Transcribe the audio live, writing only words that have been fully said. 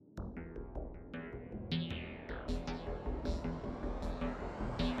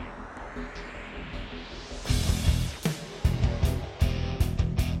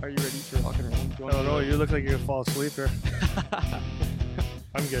I don't know. You look like you're gonna fall asleep here.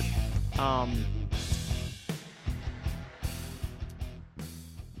 I'm good.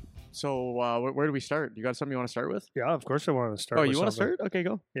 So where do we start? You got something you want to start with? Yeah, of course I wanted to start. Oh, with you want to something. start? Okay,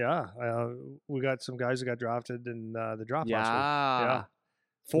 go. Yeah, we got some guys that got drafted in the draft last week. Yeah.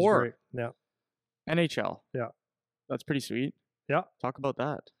 It was 4 great. Yeah. NHL. Yeah. That's pretty sweet. Yeah. Talk about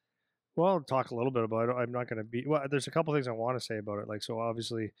that. Well, I'll talk a little bit about it. I'm not going to be. Well, there's a couple things I want to say about it. Like, so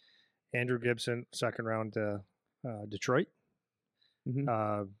obviously, Andrew Gibson, second round to Detroit.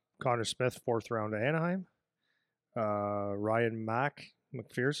 Mhm. Connor Smith, fourth round to Anaheim. Ryan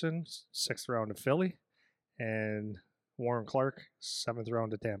McPherson, sixth round to Philly, and Warren Clark, seventh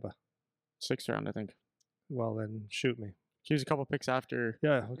round to Tampa. 6th round, I think. Well, then shoot me. He was a couple picks after.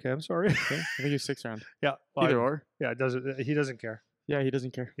 Yeah. Okay. I'm sorry. Okay. I think he was 6th round. Yeah. Either or. Yeah. It doesn't. He doesn't care. Yeah, he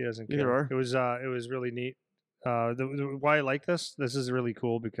doesn't care. He doesn't Either care. or. It was really neat. Why I like this is really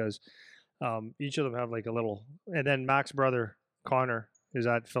cool because each of them have like a little, and then Mac's brother Connor is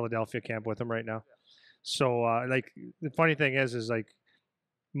at Philadelphia camp with him right now. So like the funny thing is like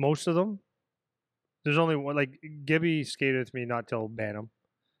most of them, there's only one, like Gibby skated with me not till Bantam.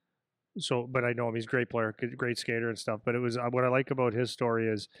 So, but I know him. He's a great player, great skater and stuff. But it was what I like about his story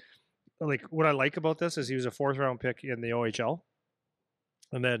is, like, what I like about this is he was a 4th round pick in the OHL,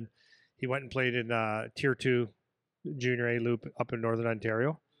 and then he went and played in Tier 2 Junior A loop up in Northern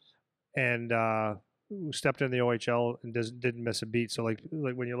Ontario, and stepped in the OHL and didn't miss a beat. So like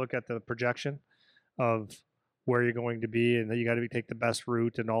when you look at the projection of where you're going to be, and you got to take the best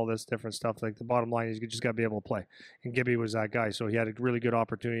route and all this different stuff. Like the bottom line is you just got to be able to play. And Gibby was that guy, so he had a really good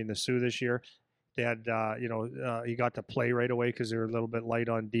opportunity in the Sioux this year. They had, he got to play right away because they were a little bit light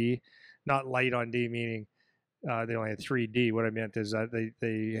on D. Not light on D meaning they only had 3D. What I meant is that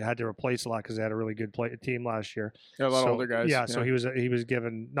they had to replace a lot because they had a really good team last year. Yeah, a lot of older guys. Yeah, so he was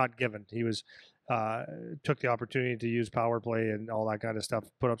not given. He was took the opportunity to use power play and all that kind of stuff.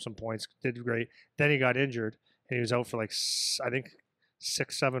 Put up some points, did great. Then he got injured. And he was out for like, I think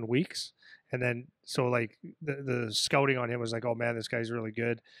 6-7 weeks. And then, so like the scouting on him was like, oh man, this guy's really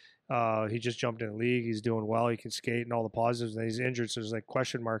good. He just jumped in the league. He's doing well. He can skate and all the positives. And he's injured. So there's like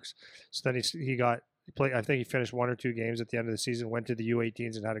question marks. So then he played, I think he finished 1 or 2 games at the end of the season, went to the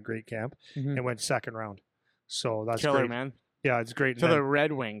U18s and had a great camp and went 2nd round. So that's Killer, great. man. Yeah, it's great. To the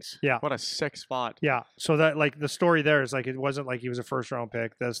Red Wings. Yeah. What a sick spot. Yeah. So that, like, the story there is like, it wasn't like he was a 1st round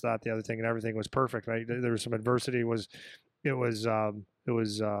pick, this, that, the other thing, and everything was perfect, right? There was some adversity. It was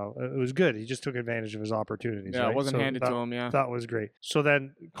good. He just took advantage of his opportunities. Yeah, right? it wasn't handed to him. Yeah. That was great. So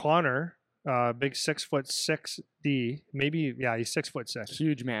then Connor, big 6'6" D, maybe, yeah, he's 6'6".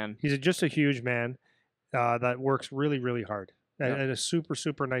 Huge man. He's just a huge man that works really, really hard. Yeah. And a super,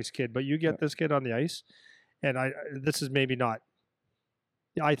 super nice kid. But you get this kid on the ice, and this is maybe not.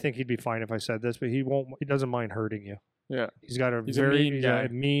 I think he'd be fine if I said this, but he won't. He doesn't mind hurting you. Yeah, he's got a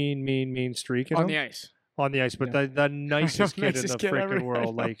mean streak in on him. the ice. On the ice, but the nicest kid in the freaking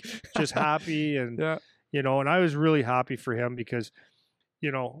world, like just happy and and I was really happy for him because,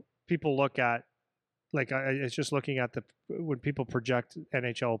 people look at, like it's just looking at when people project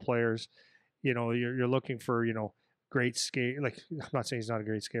NHL players, you're looking for great skate. Like, I'm not saying he's not a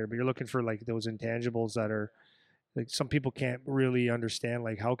great skater, but you're looking for like those intangibles that are like some people can't really understand.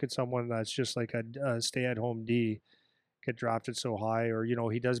 Like, how could someone that's just like a stay-at-home D get drafted so high? Or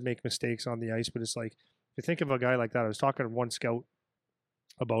he does make mistakes on the ice, but it's like, if you think of a guy like that, I was talking to one scout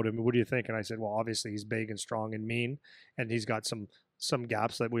about him. What do you think? And I said, well, obviously he's big and strong and mean, and he's got some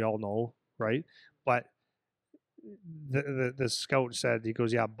gaps that we all know, right? But the scout said, he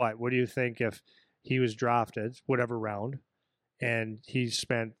goes, yeah, but what do you think if he was drafted, whatever round, and he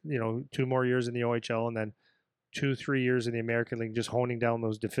spent 2 more years in the OHL and then 2-3 years in the American League just honing down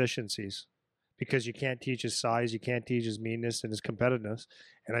those deficiencies? Because you can't teach his size, you can't teach his meanness and his competitiveness.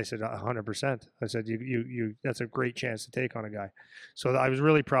 And I said, 100%. I said, you that's a great chance to take on a guy. So I was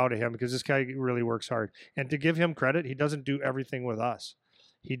really proud of him because this guy really works hard. And to give him credit, he doesn't do everything with us.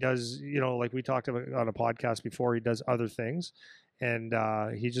 He does, like we talked about on a podcast before, he does other things. And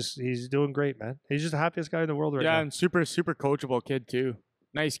he's doing great, man. He's just the happiest guy in the world right now. Yeah, and super, super coachable kid too.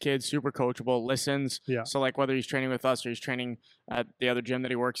 Nice kid, super coachable, listens. Yeah. So like whether he's training with us or he's training at the other gym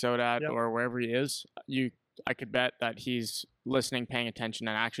that he works out at or wherever he is, I could bet that he's listening, paying attention,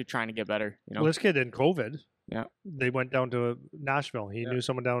 and actually trying to get better. Well, this kid in COVID, yeah, they went down to Nashville. He knew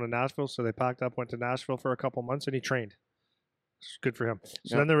someone down in Nashville, so they packed up, went to Nashville for a couple months, and he trained. It's good for him.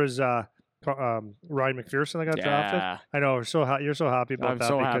 So then there was Ryan McPherson that got drafted. I know, you're so happy about that. I'm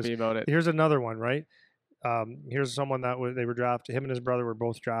so happy about it. Here's another one, right? Here's someone that they were drafted. Him and his brother were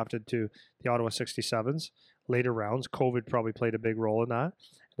both drafted to the Ottawa 67s, later rounds. COVID probably played a big role in that.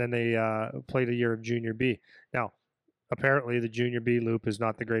 Then they played a year of junior B. Now, apparently the junior B loop is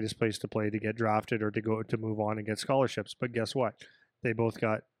not the greatest place to play to get drafted or to move on and get scholarships. But guess what? They both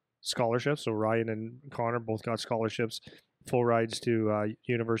got scholarships. So Ryan and Connor both got scholarships, full rides to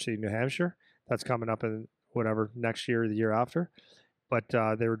University of New Hampshire. That's coming up in whatever next year or the year after. But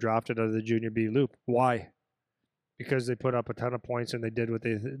they were drafted out of the junior B loop. Why? Because they put up a ton of points and they did what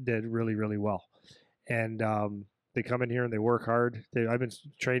they did really, really well. And they come in here and they work hard. I've been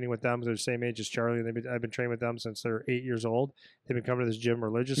training with them. They're the same age as Charlie. And I've been training with them since they're 8 years old. They've been coming to this gym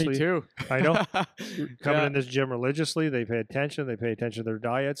religiously. Me too. I know. Coming in this gym religiously. They pay attention. They pay attention to their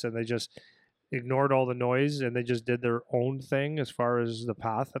diets. And they just ignored all the noise. And they just did their own thing as far as the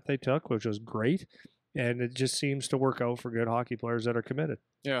path that they took, which was great. And it just seems to work out for good hockey players that are committed.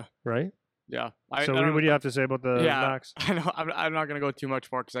 Yeah. Right? Yeah. So what do you have to say about the Max? I know. I'm not going to go too much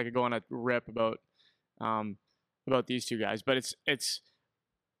more because I could go on a rip about these two guys, but it's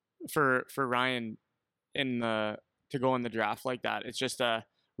for Ryan to go in the draft like that. It's just a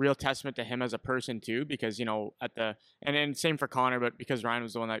real testament to him as a person too, because and then same for Connor, but because Ryan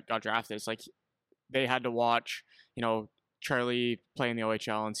was the one that got drafted, it's like they had to watch Charlie play in the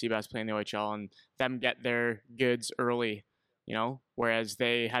OHL and Seabass play in the OHL and them get their goods early, whereas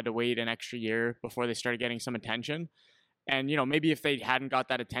they had to wait an extra year before they started getting some attention. And maybe if they hadn't got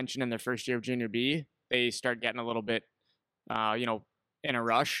that attention in their first year of junior B, they start getting a little bit, in a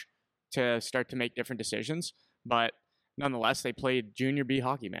rush to start to make different decisions. But nonetheless, they played junior B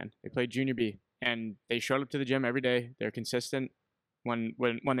hockey, man. They played junior B, and they showed up to the gym every day. They're consistent when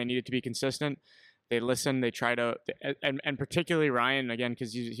they needed to be consistent. They listen. They try to, and particularly Ryan, again,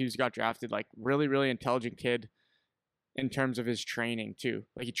 because he got drafted, like really, really intelligent kid in terms of his training too.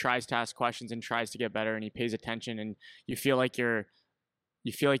 Like he tries to ask questions and tries to get better, and he pays attention, and you feel like you're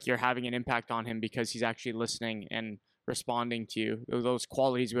having an impact on him because he's actually listening and responding to you. Those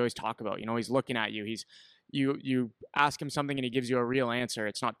qualities we always talk about. He's looking at you. You ask him something and he gives you a real answer.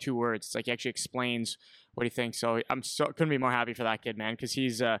 It's not 2 words. It's like he actually explains what he thinks. So couldn't be more happy for that kid, man. Because he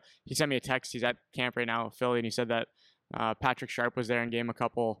sent me a text. He's at camp right now, Philly, and he said that Patrick Sharp was there and gave him a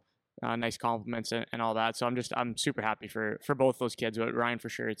couple nice compliments and all that. So I'm super happy for both those kids. But Ryan, for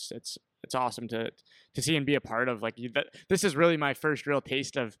sure, it's awesome to see and be a part of. Like this is really my first real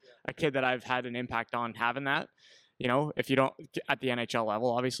taste of a kid that I've had an impact on having that. If you don't at the NHL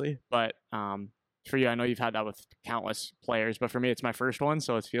level, obviously, but for you, I know you've had that with countless players, but for me, it's my first one,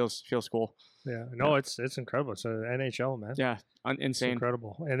 so it feels cool. Yeah, no, it's incredible. It's NHL, man. Yeah, insane, it's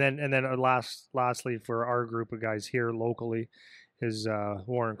incredible. And then lastly for our group of guys here locally is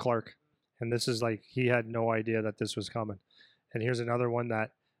Warren Clark, and this is like he had no idea that this was coming. And here's another one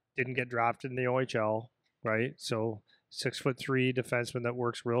that didn't get drafted in the OHL, right? So 6'3" defenseman that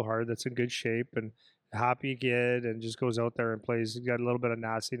works real hard, that's in good shape and happy kid, and just goes out there and plays. He's got a little bit of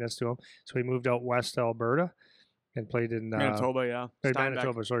nastiness to him. So he moved out west to Alberta and played in Manitoba,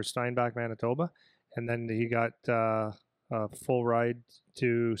 Steinbach, Manitoba. And then he got a full ride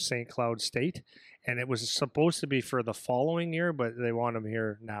to St. Cloud State. And it was supposed to be for the following year, but they want him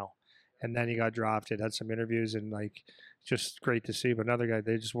here now. And then he got drafted, had some interviews, and like just great to see. But another guy,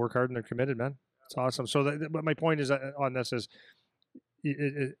 they just work hard and they're committed, man. It's awesome. So but my point is on this is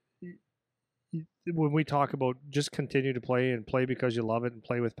when we talk about just continue to play and play because you love it and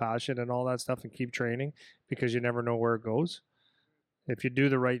play with passion and all that stuff and keep training because you never know where it goes. If you do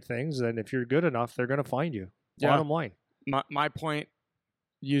the right things, then if you're good enough, they're going to find you. Yeah. Bottom line. My point,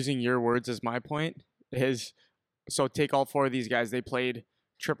 using your words as my point, is so take all 4 of these guys. They played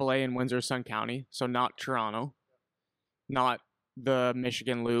AAA in Windsor-Sun County, so not Toronto, not the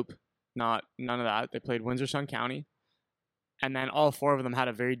Michigan Loop, none of that. They played Windsor-Sun County. And then all 4 of them had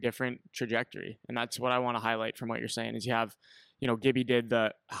a very different trajectory. And that's what I want to highlight from what you're saying is you have, Gibby did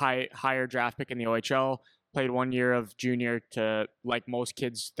the higher draft pick in the OHL, played 1 year of junior to like most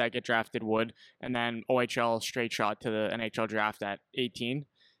kids that get drafted would, and then OHL straight shot to the NHL draft at 18.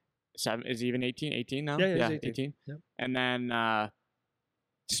 Is he even 18? 18 now? Yeah, 18. Yep. And then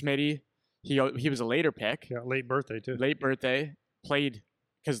Smitty, he was a later pick. Yeah, late birthday too. Late birthday, played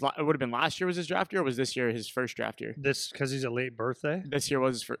because it would have been last year was his draft year, or was this year his first draft year? Because he's a late birthday? This year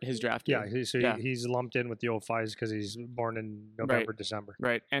was his draft year. Yeah, he's lumped in with the 05s because he's born in November, December.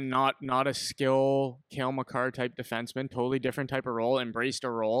 Right, and not a skill Cale Makar type defenseman, totally different type of role, embraced a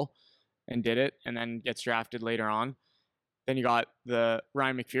role and did it, and then gets drafted later on. Then you got the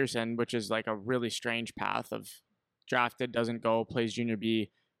Ryan McPherson, which is like a really strange path of drafted, doesn't go, plays junior B,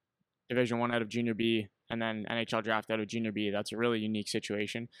 Division 1 out of junior B, and then NHL draft out of junior B. That's a really unique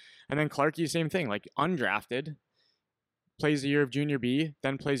situation. And then Clarkie, same thing, like undrafted, plays a year of junior B,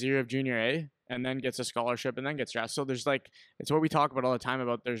 then plays a year of junior A, and then gets a scholarship and then gets drafted. So there's like, it's what we talk about all the time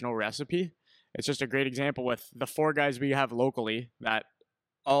about there's no recipe. It's just a great example with the 4 guys we have locally that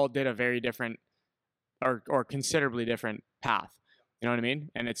all did a very different or considerably different path. You know what I mean?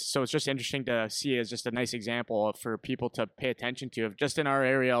 And it's just interesting to see as just a nice example for people to pay attention to. Of just in our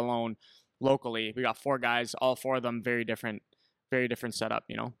area alone, locally, we got 4 guys, all 4 of them very different setup.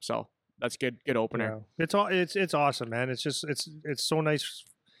 You know, so that's good opener. Yeah. It's awesome, man. It's just it's so nice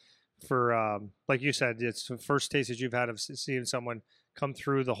for like you said, it's the first taste that you've had of seeing someone come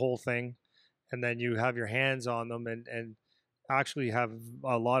through the whole thing, and then you have your hands on them and actually have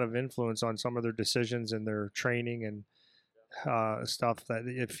a lot of influence on some of their decisions and their training and stuff. That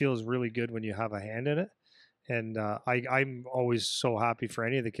it feels really good when you have a hand in it. And I'm always so happy for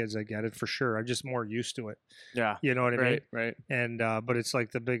any of the kids that get it, for sure. I'm just more used to it. Yeah. You know what I mean? Right. And but it's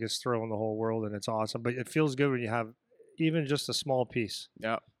like the biggest thrill in the whole world, and it's awesome. But it feels good when you have even just a small piece.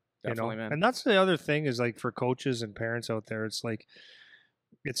 Yeah. Definitely, man. And that's the other thing is, like, for coaches and parents out there, it's like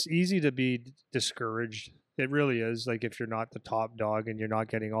it's easy to be discouraged. It really is. Like, if you're not the top dog and you're not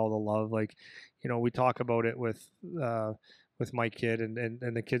getting all the love, like, we talk about it with my kid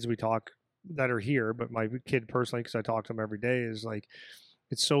and the kids we talk that are here, but my kid personally, because I talk to him every day, is like,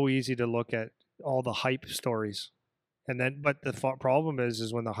 it's so easy to look at all the hype stories, and then, but the problem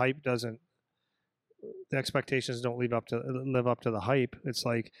is when the hype doesn't, the expectations don't live up to the hype. It's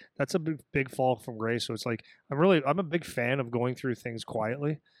like that's a big fall from grace. So it's like I'm a big fan of going through things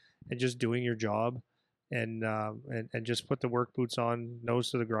quietly and just doing your job, and just put the work boots on,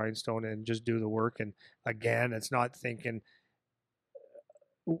 nose to the grindstone, and just do the work. And again, it's not thinking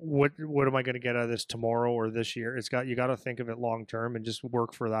what am I going to get out of this tomorrow or this year. You got to think of it long term and just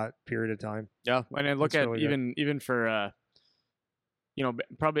work for that period of time. Yeah, and I look at really even for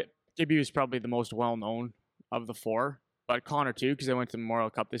probably JB is probably the most well known of the 4, but Connor too, because they went to the Memorial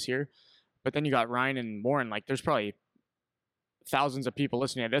Cup this year. But then you got Ryan and Warren. Like, there's probably thousands of people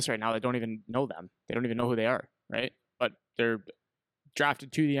listening to this right now that don't even know them. They don't even know who they are, right? But they're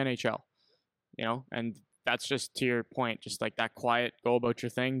drafted to the NHL, and that's just to your point, just like that quiet, go about your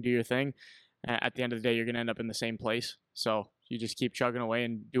thing, do your thing. At the end of the day, you're going to end up in the same place. So you just keep chugging away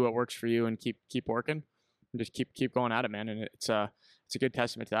and do what works for you and keep working and just keep going at it, man. And it's a good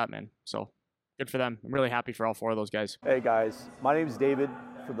testament to that, man. So good for them. I'm really happy for all 4 of those guys. Hey guys, my name is David.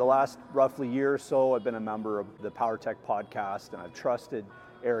 For the last roughly year or so, I've been a member of the Power Tech podcast, and I've trusted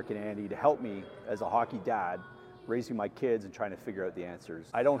Eric and Andy to help me as a hockey dad, raising my kids and trying to figure out the answers.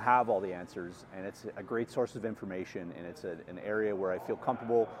 I don't have all the answers, and it's a great source of information, and it's an area where I feel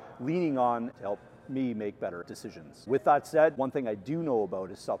comfortable leaning on to help me make better decisions. With that said, one thing I do know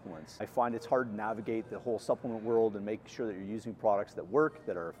about is supplements. I find it's hard to navigate the whole supplement world and make sure that you're using products that work,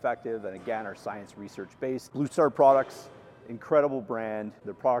 that are effective, and again, are science research based. Blue Star products, incredible brand.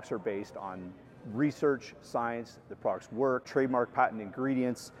 Their products are based on research, science. The products work, trademark patent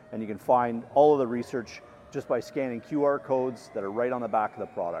ingredients, and you can find all of the research just by scanning QR codes that are right on the back of the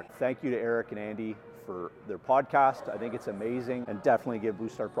product. Thank you to Eric and Andy for their podcast. I think it's amazing, and definitely give Blue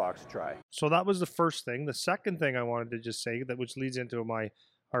Star products a try. So that was the first thing. The second thing I wanted to just say, which leads into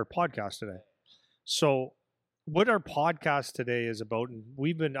our podcast today. So what our podcast today is about,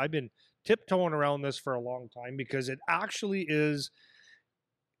 and I've been tiptoeing around this for a long time because it actually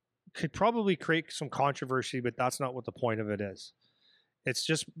could probably create some controversy, but that's not what the point of it is. It's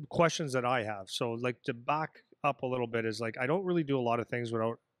just questions that I have. So, like, to back up a little bit is, like, I don't really do a lot of things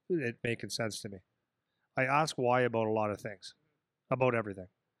without it making sense to me. I ask why about a lot of things, about everything.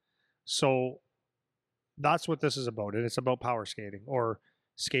 So that's what this is about. And it's about power skating or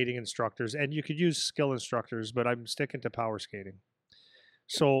skating instructors. And you could use skill instructors, but I'm sticking to power skating.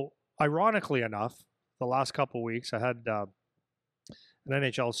 So ironically enough, the last couple of weeks, I had an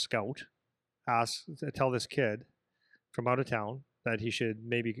NHL scout tell this kid from out of town that he should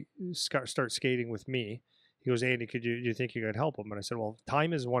maybe start skating with me. He goes, Andy, do you think you could help him? And I said, well,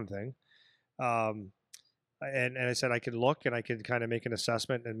 time is one thing. And I said, I could look and I could kind of make an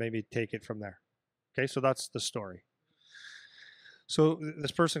assessment and maybe take it from there. Okay, so that's the story. So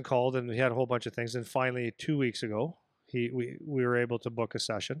this person called and he had a whole bunch of things. And finally, 2 weeks ago, we were able to book a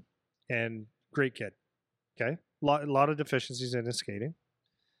session. And great kid. Okay, a lot of deficiencies in his skating.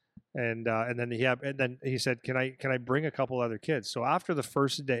 And then he said, can I bring a couple other kids? So after the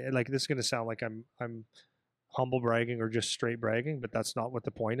first day, like, this is going to sound like I'm humble bragging or just straight bragging, but that's not what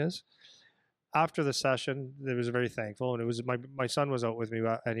the point is. After the session, it was very thankful, and it was my son was out with me,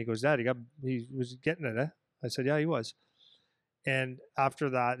 and he goes, Dad, he was getting it, eh? I said, yeah, he was. And after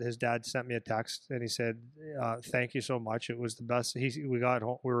that, his dad sent me a text, and he said, thank you so much. It was the best. We got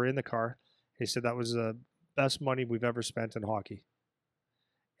home, we were in the car. He said that was the best money we've ever spent in hockey.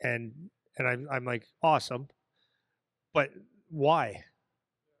 And And I'm like, awesome. But why?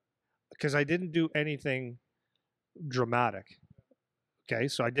 Because I didn't do anything dramatic. Okay,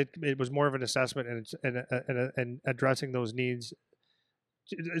 so it was more of an assessment and addressing those needs,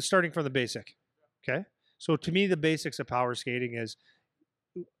 starting from the basic. Okay, so to me, the basics of power skating is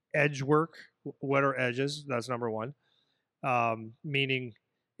edge work. What are edges? That's number one. Meaning,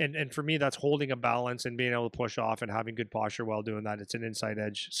 and for me, that's holding a balance and being able to push off and having good posture while doing that. It's an inside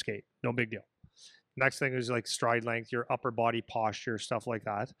edge skate, no big deal. Next thing is like stride length, your upper body posture, stuff like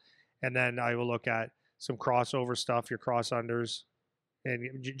that. And then I will look at some crossover stuff, your cross unders,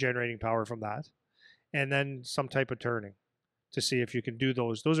 and generating power from that. And then some type of turning to see if you can do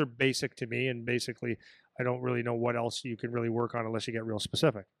those. Those are basic to me. And basically, I don't really know what else you can really work on unless you get real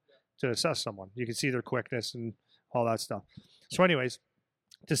specific to assess someone. You can see their quickness and all that stuff. So anyways,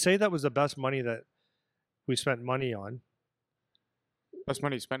 to say that was the best money that we spent money on. Best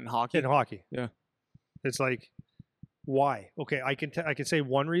money spent in hockey? In hockey. Yeah. It's like, why? Okay, I can say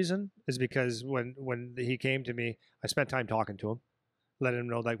one reason is because when he came to me, I spent time talking to him, letting him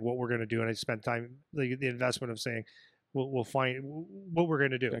know like what we're going to do, and I spent time the investment of saying we'll find what we're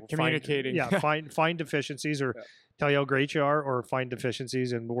going to do. Yeah, communicating. Find deficiencies or tell you how great you are, or find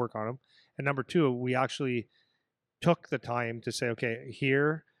deficiencies and work on them. And number two, we actually took the time to say, okay,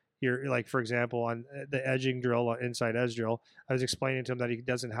 here. You're like, for example, on the edging drill, inside edge drill, I was explaining to him that he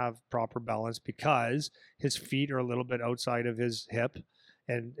doesn't have proper balance because his feet are a little bit outside of his hip,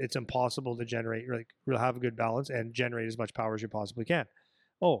 and it's impossible to generate, like, really have a good balance and generate as much power as you possibly can.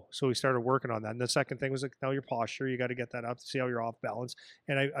 Oh, so we started working on that. And the second thing was like, now your posture, you got to get that up to see how you're off balance.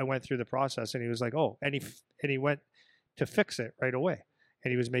 And I went through the process, and he was like, oh, and he went to fix it right away,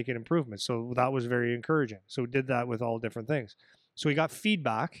 and he was making improvements. So that was very encouraging. So we did that with all different things. So he got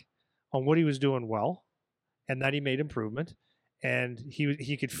feedback on what he was doing well, and that he made improvement, and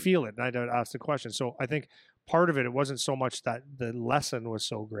he could feel it. And I'd ask the question. So I think part of it wasn't so much that the lesson was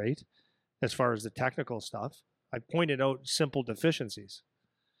so great as far as the technical stuff. I pointed out simple deficiencies.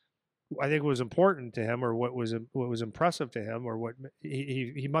 I think what was important to him, or what was impressive to him, or what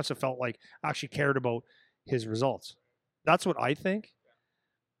he must have felt like actually cared about his results. That's what I think.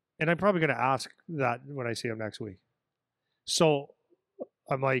 And I'm probably going to ask that when I see him next week. So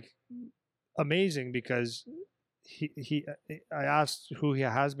I'm like, amazing, because I asked who he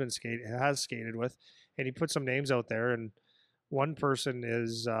has skated with, and he put some names out there, and one person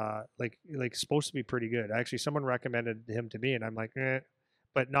is like supposed to be pretty good. Actually, someone recommended him to me, and I'm like,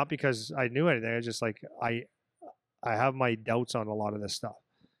 but not because I knew anything. I just like I have my doubts on a lot of this stuff.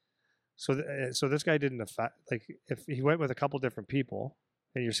 So this guy didn't affect, like, if he went with a couple different people,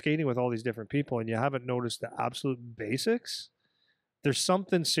 and you're skating with all these different people, and you haven't noticed the absolute basics, there's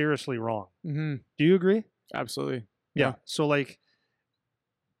something seriously wrong. Mm-hmm. Do you agree? Absolutely. Yeah. So like,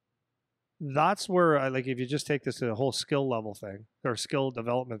 that's where I like, if you just take this to the whole skill level thing or skill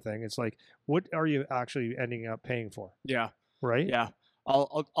development thing, it's like, what are you actually ending up paying for? Yeah. Right. Yeah.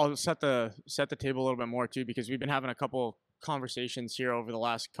 I'll set the table a little bit more too, because we've been having a couple conversations here over the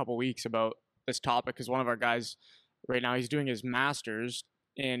last couple weeks about this topic. Because one of our guys right now, he's doing his master's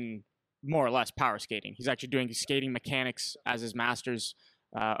in more or less power skating. He's actually doing skating mechanics as his master's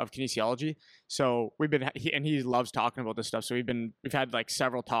of kinesiology. So he loves talking about this stuff. So we've had like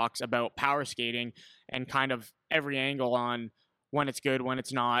several talks about power skating and kind of every angle on when it's good, when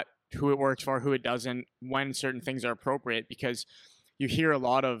it's not, who it works for, who it doesn't, when certain things are appropriate, because you hear a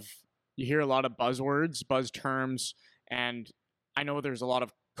lot of buzzwords, buzz terms, and I know there's a lot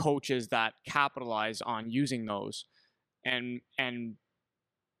of coaches that capitalize on using those, and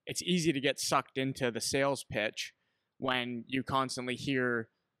it's easy to get sucked into the sales pitch when you constantly hear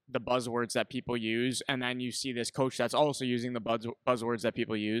the buzzwords that people use, and then you see this coach that's also using the buzzwords that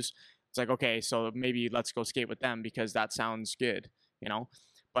people use. It's like, okay, so maybe let's go skate with them because that sounds good,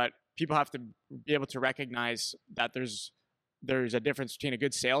 But people have to be able to recognize that there's a difference between a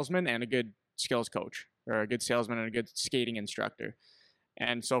good salesman and a good skills coach, or a good salesman and a good skating instructor.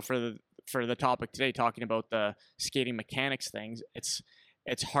 And so for the topic today, talking about the skating mechanics things,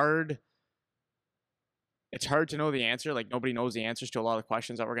 it's hard to know the answer. Like, nobody knows the answers to a lot of the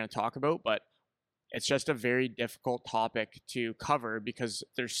questions that we're going to talk about, but it's just a very difficult topic to cover because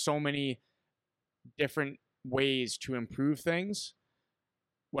there's so many different ways to improve things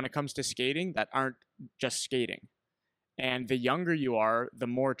when it comes to skating that aren't just skating. And the younger you are, the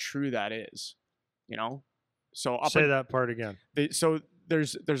more true that is, So say that part again. So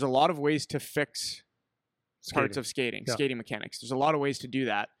there's a lot of ways to fix parts of skating mechanics. There's a lot of ways to do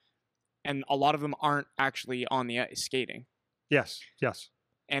that. And a lot of them aren't actually on the ice skating. Yes.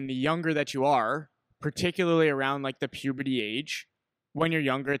 And the younger that you are, particularly around like the puberty age, when you're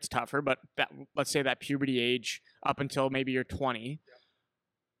younger, it's tougher, but let's say that puberty age up until maybe you're 20,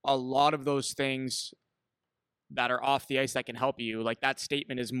 a lot of those things that are off the ice that can help you, like that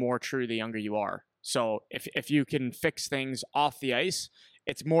statement is more true the younger you are. So if you can fix things off the ice,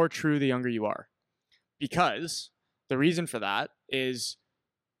 it's more true the younger you are. Because the reason for that is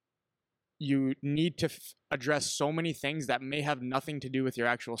you need to address so many things that may have nothing to do with your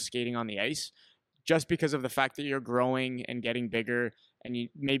actual skating on the ice, just because of the fact that you're growing and getting bigger, and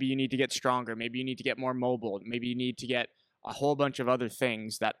maybe you need to get stronger, maybe you need to get more mobile, maybe you need to get a whole bunch of other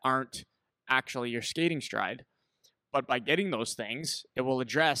things that aren't actually your skating stride. But by getting those things, it will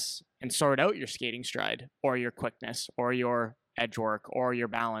address and sort out your skating stride or your quickness or your edge work or your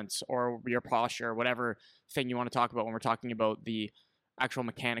balance or your posture, whatever thing you want to talk about when we're talking about the actual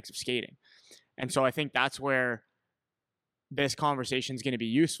mechanics of skating. And so I think that's where this conversation is going to be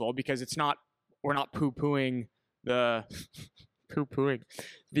useful, because we're not poo-pooing the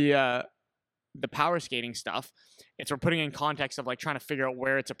the power skating stuff. It's we're putting in context of like trying to figure out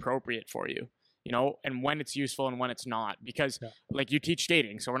where it's appropriate for you, and when it's useful and when it's not, because like you teach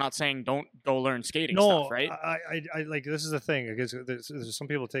skating, so we're not saying don't go learn skating stuff, right? I like, this is the thing, because there's some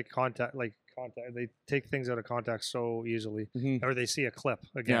people take they take things out of context so easily, or they see a clip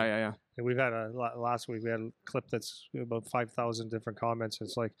again. Yeah. And we've had last week we had a clip that's about 5,000 different comments.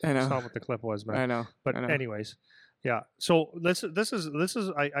 It's like, it's not what the clip was, man. I know. But anyways, yeah. So this is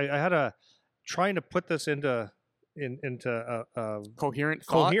I had a trying to put this into a coherent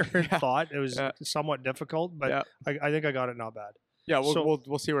thought. thought. It was somewhat difficult, but I think I got it not bad. Yeah,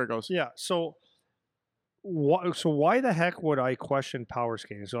 we'll see where it goes. Yeah. So why the heck would I question power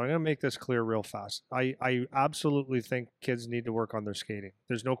skating? So I'm going to make this clear real fast. I absolutely think kids need to work on their skating.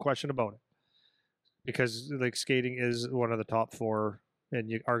 There's no question about it, because like skating is one of the top 4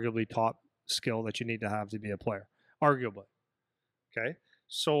 and arguably top skill that you need to have to be a player, arguably. Okay.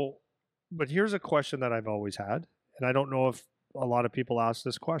 So, but here's a question that I've always had, and I don't know if a lot of people ask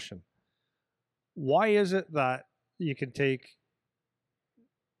this question. Why is it that you can take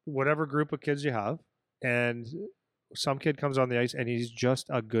whatever group of kids you have, and some kid comes on the ice and he's just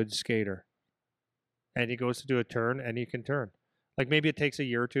a good skater, and he goes to do a turn and he can turn? Like, maybe it takes a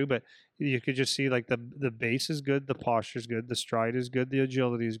year or two, but you could just see like the base is good, the posture is good, the stride is good, the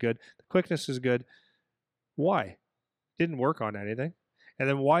agility is good, the quickness is good. Why? Didn't work on anything. And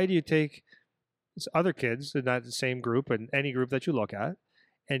then why do you take other kids in that same group, and any group that you look at,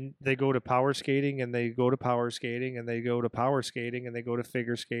 and they go to power skating and they go to power skating and they go to power skating and they go to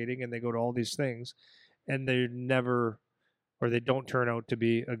figure skating and they go to all these things, and they never, or they don't turn out to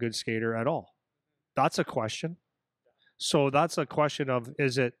be a good skater at all? That's a question. So that's a question of,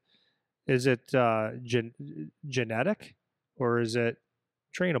 is it genetic, or is it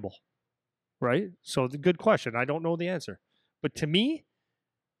trainable? Right? So the good question. I don't know the answer. But to me,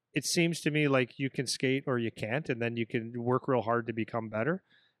 it seems to me like you can skate or you can't, and then you can work real hard to become better.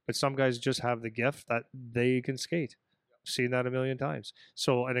 But some guys just have the gift that they can skate. I've seen that a million times.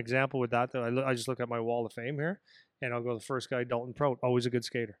 So an example with that, though, I just look at my wall of fame here, and I'll go the first guy, Dalton Prout, always a good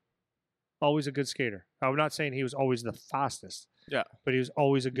skater. Always a good skater. I'm not saying he was always the fastest, but he was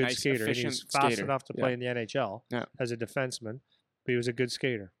always a good skater. And he was fast enough to play in the NHL as a defenseman, but he was a good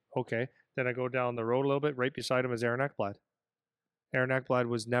skater. Okay. Then I go down the road a little bit. Right beside him is Aaron Ekblad. Aaron Ekblad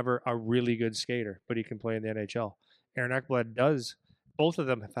was never a really good skater, but he can play in the NHL. Aaron Ekblad does. Both of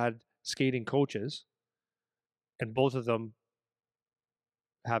them have had skating coaches, and both of them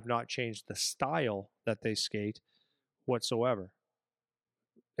have not changed the style that they skate whatsoever.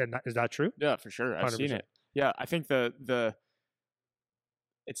 And is that true? Yeah, for sure. I've 100%. Seen it. Yeah, I think it's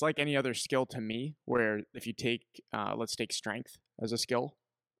like any other skill to me, where if you take, let's take strength as a skill.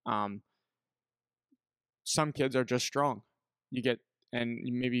 Some kids are just strong.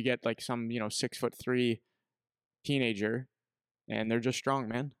 Maybe you get like some, 6'3" teenager, and they're just strong,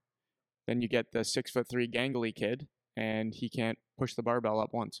 man. Then you get the 6'3" gangly kid, and he can't push the barbell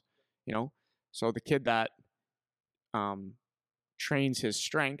up once, So the kid that trains his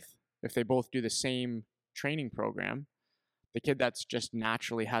strength, if they both do the same training program, the kid that's just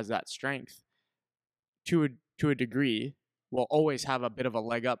naturally has that strength to a degree will always have a bit of a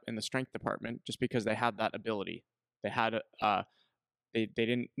leg up in the strength department, just because they had that ability. They had they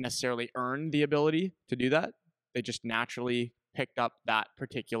didn't necessarily earn the ability to do that. They just naturally picked up that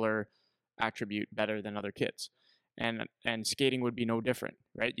particular attribute better than other kids. And skating would be no different,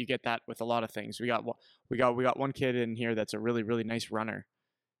 right? You get that with a lot of things. We got one kid in here that's a really, really nice runner,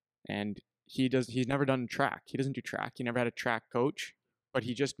 and he's never done track. He doesn't do track. He never had a track coach, but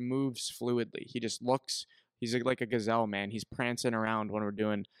he just moves fluidly. He just looks, he's like a gazelle, man. He's prancing around when we're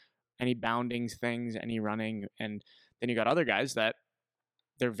doing any bounding things, any running. And then you got other guys that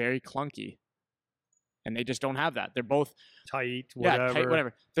they're very clunky, and they just don't have that. They're both tight, whatever. Yeah, tight,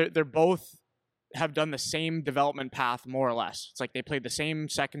 whatever. They're both have done the same development path, more or less. It's like they played the same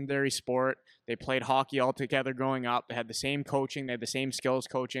secondary sport. They played hockey all together growing up. They had the same coaching. They had the same skills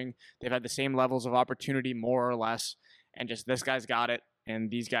coaching. They've had the same levels of opportunity, more or less. And just this guy's got it, and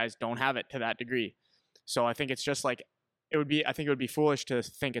these guys don't have it to that degree. So I think it's just like, I think it would be foolish to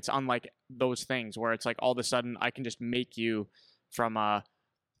think it's unlike those things where it's like all of a sudden I can just make you from a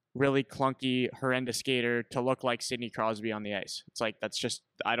really clunky, horrendous skater to look like Sidney Crosby on the ice. It's like, that's just,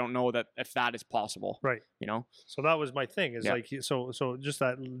 I don't know that if that is possible. Right. You know? So that was my thing is like, so just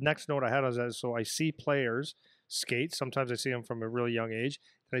that next note I had was that, so I see players skate. Sometimes I see them from a really young age,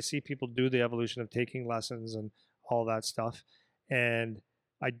 and I see people do the evolution of taking lessons and all that stuff. And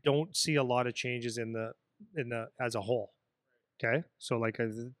I don't see a lot of changes in the as a whole. Okay. So like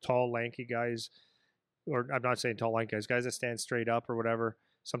tall, lanky guys, or I'm not saying tall, lanky guys that stand straight up or whatever.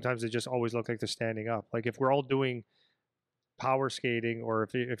 Sometimes they just always look like they're standing up. Like if we're all doing power skating, or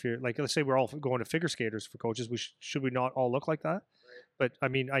if you're like, let's say we're all going to figure skaters for coaches, should we not all look like that? Right. But I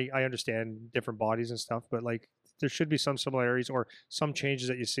mean, I understand different bodies and stuff, but like there should be some similarities or some changes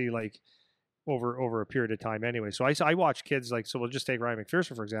that you see like over a period of time anyway. So I watch kids like, so we'll just take Ryan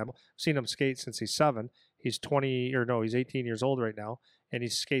McPherson, for example. I've seen him skate since he's 7. He's 18 years old right now, and he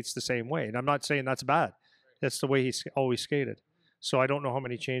skates the same way. And I'm not saying that's bad. That's the way he's always skated. So I don't know how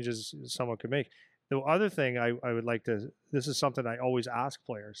many changes someone could make. The other thing I would like to, this is something I always ask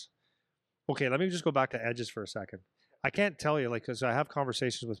players. Okay, let me just go back to edges for a second. I can't tell you, like, because I have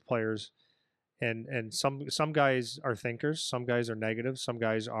conversations with players, and some guys are thinkers, some guys are negative, some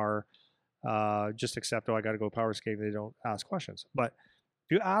guys are just accept, oh, I got to go power skating. They don't ask questions. But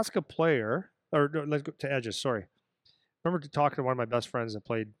if you ask a player, or no, let's go to edges. Sorry, remember talking to one of my best friends that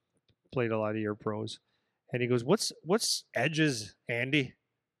played a lot of year pros. And he goes, what's edges, Andy?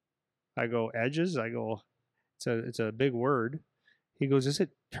 I go, edges? I go, it's a big word. He goes, is it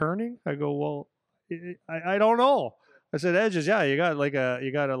turning? I go, well, I don't know. I said, edges, yeah, you got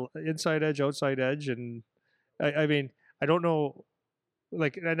a inside edge, outside edge, and I mean, I don't know,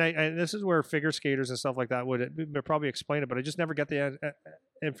 like, and this is where figure skaters and stuff like that would probably explain it, but I just never get the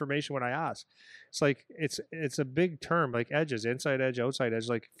information when I ask. It's like it's a big term, like edges, inside edge, outside edge.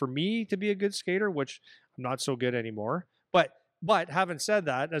 Like for me to be a good skater, which I'm not so good anymore, but having said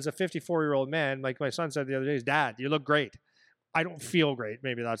that, as a 54-year-old man, like my son said the other day, Dad, you look great. I don't feel great.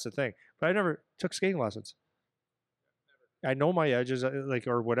 Maybe that's the thing, but I never took skating lessons. I know my edges, like,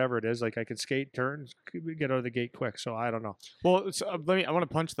 or whatever it is. Like I can skate, turn, get out of the gate quick. So I don't know. Well, so I want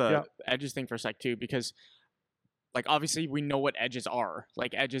to punch the edges thing for a sec too, because like obviously we know what edges are.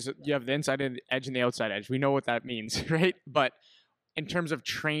 Like edges, you have the inside edge and the outside edge. We know what that means, right? But in terms of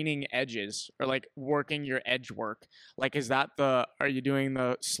training edges or like working your edge work, like are you doing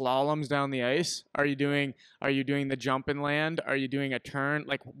the slaloms down the ice? Are you doing the jump and land? Are you doing a turn?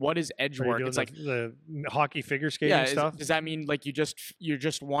 Like what is edge work? It's like the hockey figure skating stuff. Does that mean like you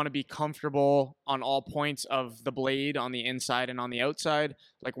just want to be comfortable on all points of the blade on the inside and on the outside?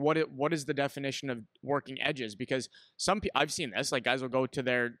 Like what is the definition of working edges? Because I've seen this, like guys will go to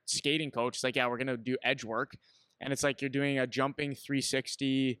their skating coach, it's like, yeah, we're going to do edge work. And it's like you're doing a jumping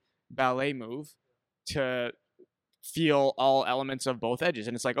 360 ballet move to feel all elements of both edges.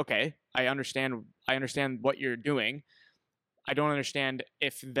 And it's like, okay, I understand what you're doing. I don't understand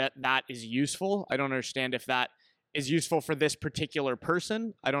if that is useful. I don't understand if that is useful for this particular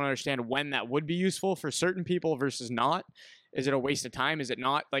person. I don't understand when that would be useful for certain people versus not. Is it a waste of time? Is it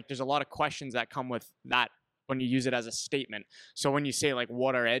not? Like there's a lot of questions that come with that when you use it as a statement. So when you say like,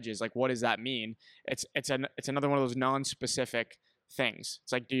 what are edges? Like, what does that mean? It's another one of those non-specific things.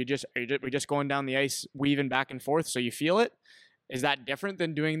 It's like, are we just going down the ice, weaving back and forth so you feel it? Is that different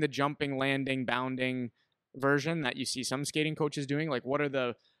than doing the jumping, landing, bounding version that you see some skating coaches doing? Like, what are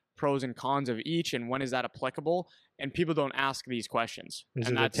the pros and cons of each, and when is that applicable? And people don't ask these questions. Is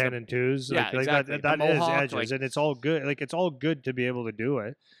it the 10 and 2s? Yeah, exactly. That is edges, like, and it's all good. Like, it's all good to be able to do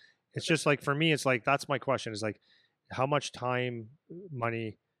it. It's just like, for me, it's like, that's my question, is like, how much time,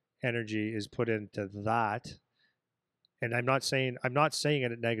 money, energy is put into that? And I'm not saying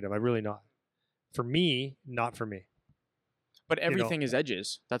it negative. I'm really not. For me, not for me. But everything is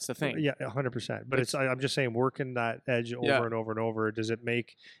edges. That's the thing. Yeah, 100%. But I'm just saying, working that edge over and over and over. Does it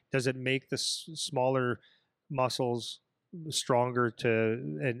make the smaller muscles stronger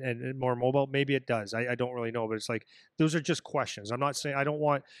and more mobile? Maybe it does. I don't really know, but it's like, those are just questions. I'm not sitting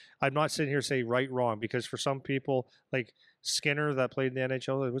here to say right, wrong, because for some people, like Skinner that played in the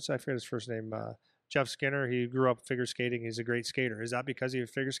NHL, I forget his first name, Jeff Skinner, he grew up figure skating. He's a great skater. Is that because he was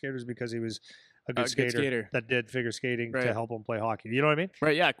figure skater? Or is it because he was a good skater that did figure skating to help him play hockey? You know what I mean?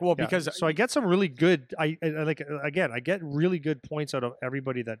 Right. Yeah. Well, because so I get some really good. I like again. I get really good points out of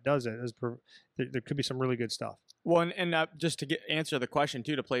everybody that does it. There could be some really good stuff. Well, and just to answer the question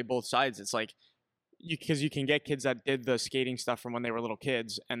too, to play both sides, it's like because you can get kids that did the skating stuff from when they were little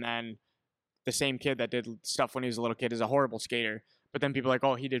kids, and then the same kid that did stuff when he was a little kid is a horrible skater. But then people are like,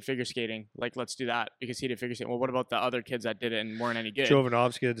 oh, he did figure skating. Like, let's do that because he did figure skating. Well, what about the other kids that did it and weren't any good?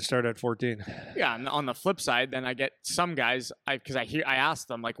 Jovanovski had to start at 14. Yeah, and on the flip side, then I get some guys, because I ask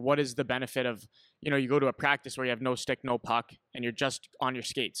them, like, what is the benefit of, you go to a practice where you have no stick, no puck, and you're just on your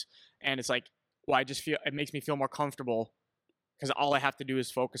skates. And it's like, well, I just feel, it makes me feel more comfortable because all I have to do is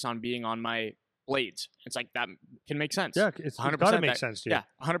focus on being on my blades. It's like, that can make sense. Yeah, it's got to make sense to you. Yeah,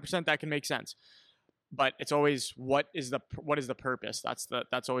 100% that can make sense. But it's always what is the purpose?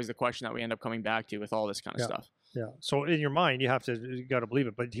 That's always the question that we end up coming back to with all this kind of stuff. Yeah. So in your mind, you got to believe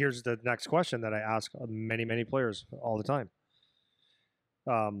it. But here's the next question that I ask many players all the time.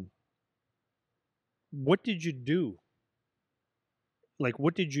 What did you do? Like,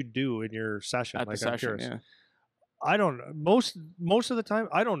 what did you do in your session? At the session, yeah. I don't know. Most of the time,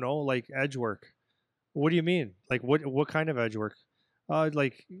 I don't know. Like edge work. What do you mean? Like what kind of edge work?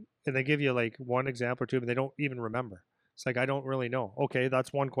 And they give you like one example or two, but they don't even remember. It's like, I don't really know. Okay,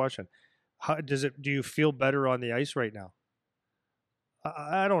 that's one question. How do you feel better on the ice right now?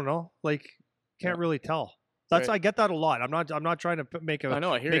 I don't know. Like, can't really tell. That's right. I get that a lot. I'm not trying to make a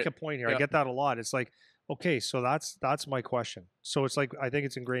point here. Yeah. I get that a lot. It's like, okay, so that's my question. So it's like, I think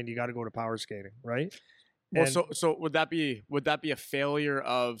it's ingrained. You got to go to power skating, right? Well, so would that be a failure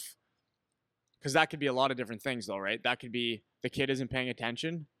of? Because that could be a lot of different things, though, right? That could be the kid isn't paying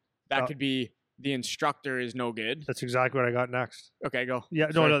attention. That could be the instructor is no good. That's exactly what I got next. Okay, go. Yeah,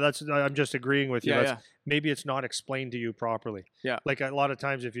 no, I'm just agreeing with you. Maybe it's not explained to you properly. Yeah. Like a lot of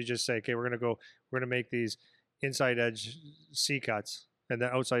times if you just say, okay, we're going to make these inside edge C cuts and then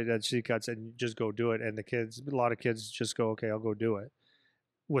outside edge C cuts and just go do it. And a lot of kids just go, okay, I'll go do it.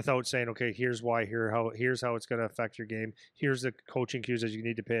 Without saying, okay, here's why, here's how it's going to affect your game. Here's the coaching cues that you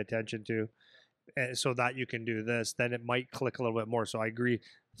need to pay attention to. So that you can do this, then it might click a little bit more. So I agree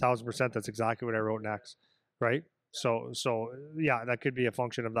 1,000%. That's exactly what I wrote next. Right. So yeah, that could be a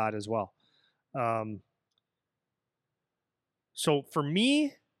function of that as well. So for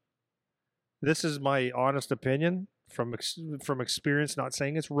me, this is my honest opinion from experience, not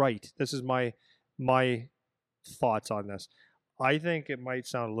saying it's right. This is my thoughts on this. I think it might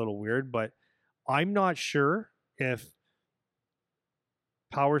sound a little weird, but I'm not sure if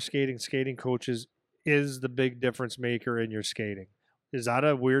power skating coaches is the big difference maker in your skating. Is that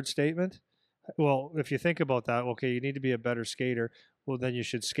a weird statement? Well, if you think about that, okay, you need to be a better skater. Well, then you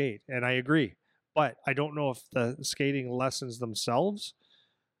should skate. And I agree. But I don't know if the skating lessons themselves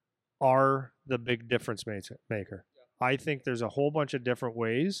are the big difference maker. I think there's a whole bunch of different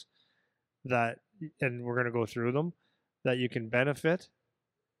ways that, and we're going to go through them, that you can benefit,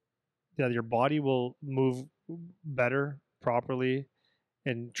 that your body will move better, properly,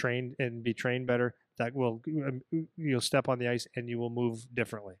 and be trained better. That you'll step on the ice and you will move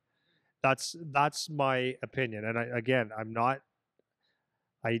differently. That's my opinion. And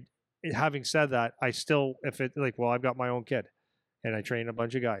having said that, I still, I've got my own kid and I train a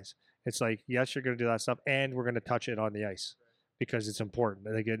bunch of guys. It's like, yes, you're going to do that stuff and we're going to touch it on the ice because it's important.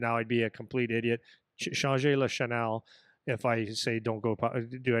 Now I'd be a complete idiot. Changer le Chanel if I say don't go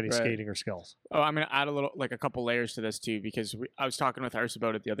do any skating or skills. Oh, I'm going to add a couple layers to this too, because I was talking with Ars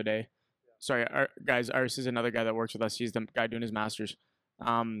about it the other day. Sorry, Ars is another guy that works with us. He's the guy doing his master's.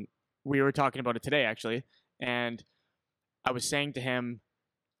 We were talking about it today, actually. And I was saying to him,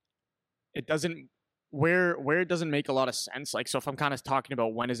 it doesn't make a lot of sense. Like, so if I'm kind of talking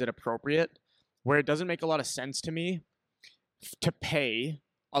about when is it appropriate, where it doesn't make a lot of sense to me to pay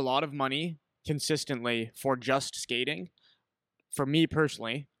a lot of money consistently for just skating, for me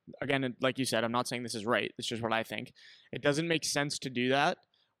personally, again, like you said, I'm not saying this is right. It's just what I think. It doesn't make sense to do that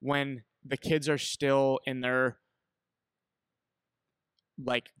when the kids are still in their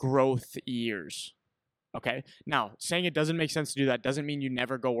growth years. Okay. Now, saying it doesn't make sense to do that doesn't mean you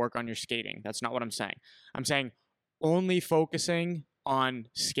never go work on your skating. That's not what I'm saying. I'm saying only focusing on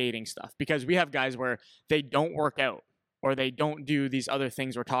skating stuff, because we have guys where they don't work out or they don't do these other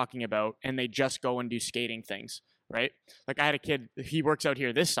things we're talking about and they just go and do skating things, right? Like I had a kid, he works out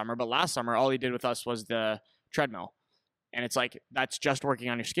here this summer, but last summer, all he did with us was the treadmill. And it's like, that's just working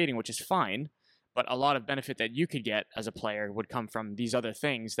on your skating, which is fine. But a lot of benefit that you could get as a player would come from these other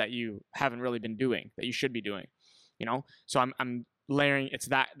things that you haven't really been doing, that you should be doing, So I'm layering,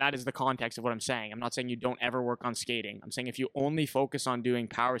 that is the context of what I'm saying. I'm not saying you don't ever work on skating. I'm saying if you only focus on doing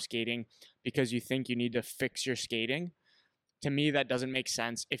power skating because you think you need to fix your skating, to me, that doesn't make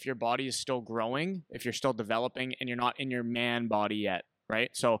sense if your body is still growing, if you're still developing, and you're not in your man body yet, right?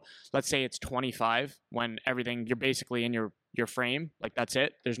 So let's say it's 25 when you're basically in your frame, like that's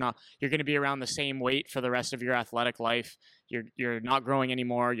it. You're going to be around the same weight for the rest of your athletic life. You're not growing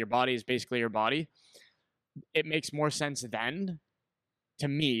anymore. Your body is basically your body. It makes more sense then, to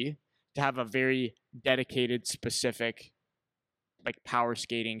me, to have a very dedicated, specific, like power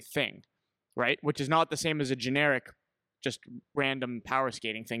skating thing, right? Which is not the same as a generic, just random power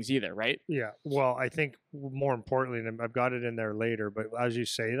skating things either, right? Yeah. Well, I think more importantly, and I've got it in there later, but as you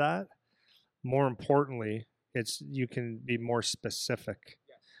say that, more importantly, you can be more specific,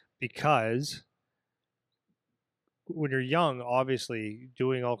 because when you're young, obviously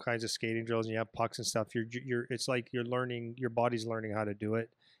doing all kinds of skating drills and you have pucks and stuff, it's like you're learning, your body's learning how to do it,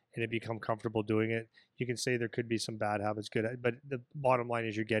 and it become comfortable doing it. You can say there could be some bad habits, but the bottom line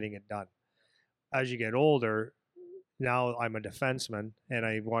is you're getting it done. As you get older, now I'm a defenseman and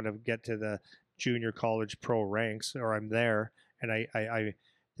I want to get to the junior college pro ranks, or I'm there, and I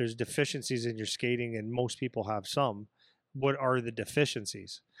there's deficiencies in your skating, and most people have some. What are the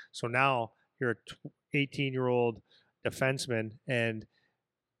deficiencies? So now you're a 18-year-old defenseman, and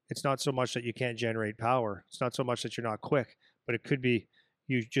it's not so much that you can't generate power. It's not so much that you're not quick, but it could be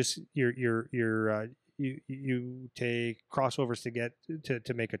you take crossovers to get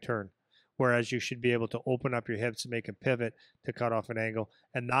to make a turn. Whereas you should be able to open up your hips to make a pivot to cut off an angle.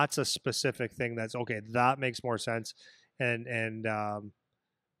 And that's a specific thing that's, okay, that makes more sense. And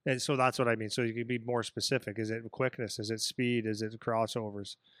so that's what I mean. So you can be more specific. Is it quickness? Is it speed? Is it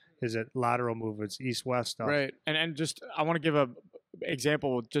crossovers? Is it lateral movements, east-west stuff? Right. And just, I want to give a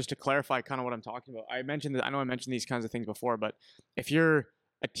example just to clarify kind of what I'm talking about. I know I mentioned these kinds of things before, but if you're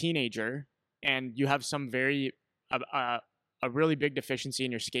a teenager and you have some a really big deficiency in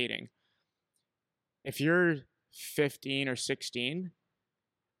your skating, if you're 15 or 16,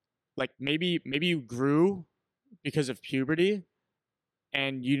 like maybe you grew because of puberty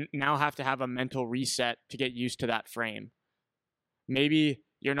and you now have to have a mental reset to get used to that frame. Maybe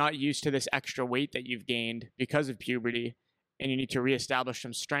you're not used to this extra weight that you've gained because of puberty, and you need to reestablish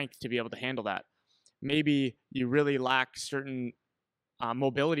some strength to be able to handle that. Maybe you really lack certain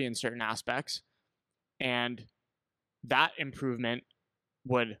mobility in certain aspects, and that improvement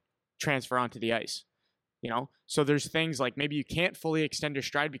would transfer onto the ice. So there's things like maybe you can't fully extend your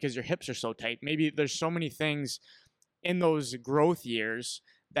stride because your hips are so tight. Maybe there's so many things in those growth years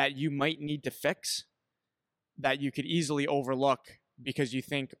that you might need to fix that you could easily overlook because you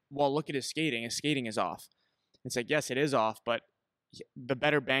think, well, look at his skating. His skating is off. It's like, yes, it is off, but the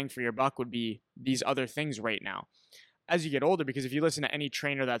better bang for your buck would be these other things right now. As you get older, because if you listen to any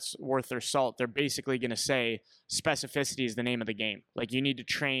trainer that's worth their salt, they're basically going to say specificity is the name of the game. Like, you need to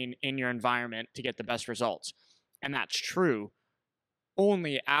train in your environment to get the best results. And that's true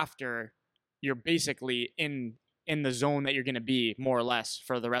only after you're basically in the zone that you're going to be more or less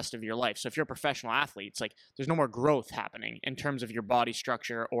for the rest of your life. So if you're a professional athlete, it's like there's no more growth happening in terms of your body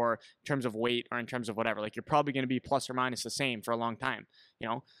structure or in terms of weight or in terms of whatever. Like, you're probably going to be plus or minus the same for a long time,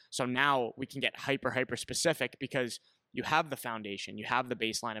 So now we can get hyper specific because you have the foundation, you have the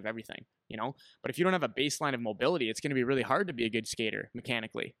baseline of everything, But if you don't have a baseline of mobility, it's going to be really hard to be a good skater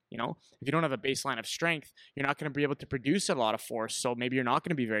mechanically, If you don't have a baseline of strength, you're not going to be able to produce a lot of force. So maybe you're not going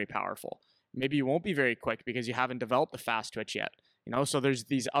to be very powerful. Maybe you won't be very quick because you haven't developed the fast twitch yet, So there's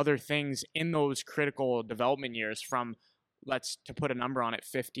these other things in those critical development years from, to put a number on it,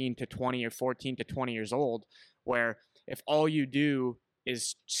 15 to 20 or 14 to 20 years old, where if all you do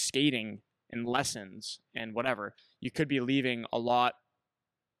is skating and lessons and whatever, you could be leaving a lot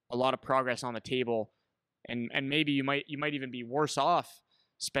of progress on the table, and maybe you might even be worse off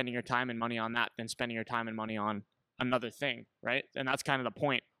spending your time and money on that than spending your time and money on another thing, right? And that's kind of the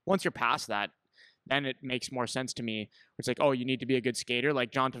point. Once you're past that, then it makes more sense to me. It's like, oh, you need to be a good skater.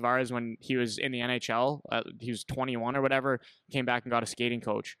 Like John Tavares, when he was in the NHL, he was 21 or whatever, came back and got a skating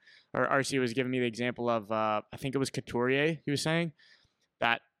coach. Or RC was giving me the example of, I think it was Couturier, he was saying,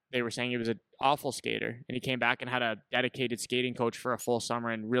 that they were saying he was an awful skater, and he came back and had a dedicated skating coach for a full summer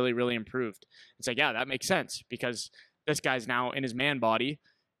and really, really improved. It's like, yeah, that makes sense because this guy's now in his man body,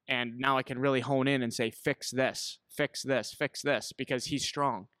 and now I can really hone in and say, fix this, because he's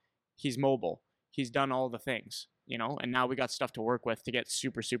strong, he's mobile, he's done all the things, and now we got stuff to work with to get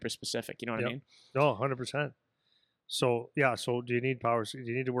super, super specific. You know what I mean? No, 100%. So, yeah. So do you need power? Do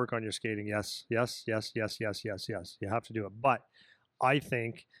you need to work on your skating? Yes. You have to do it. But I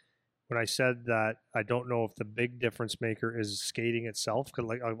think when I said that I don't know if the big difference maker is skating itself, because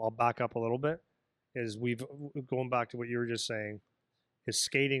like I'll back up a little bit, is we've going back to what you were just saying, is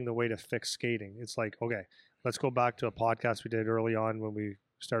skating the way to fix skating. It's like, okay, let's go back to a podcast we did early on when we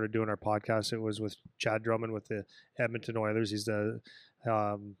started doing our podcast. It was with Chad Drummond with the Edmonton Oilers. He's the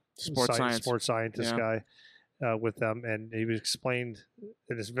sports scientist guy with them, and he explained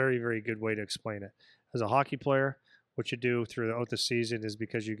in this very, very good way to explain it. As a hockey player, what you do throughout the season is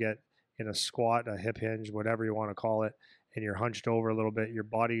because you get in a squat, a hip hinge, whatever you want to call it, and you're hunched over a little bit, your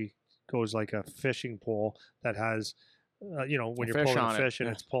body goes like a fishing pole that has, when you're pulling a fish and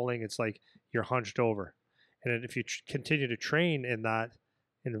it's pulling, it's like you're hunched over. And if you continue to train in that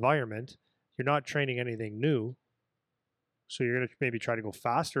environment, you're not training anything new. So you're going to maybe try to go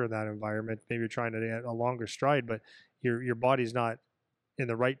faster in that environment. Maybe you're trying to get a longer stride, but your body's not in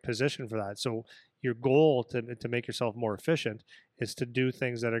the right position for that. So your goal to make yourself more efficient is to do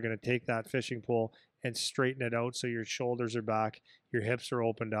things that are going to take that fishing pole and straighten it out so your shoulders are back, your hips are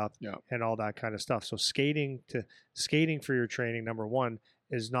opened up, and all that kind of stuff. So skating for your training, number one,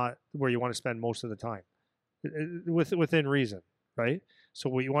 is not where you want to spend most of the time, within reason, right? So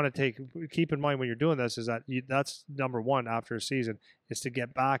what you want to keep in mind when you're doing this is that that's number one after a season, is to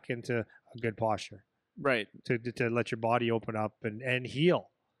get back into a good posture, right? To let your body open up and heal.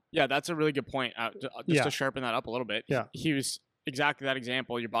 Yeah, that's a really good point. To sharpen that up a little bit. Yeah, he was exactly that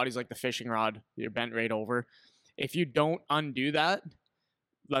example. Your body's like the fishing rod. You're bent right over. If you don't undo that,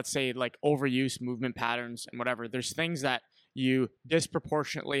 let's say like overuse, movement patterns, and whatever, there's things that you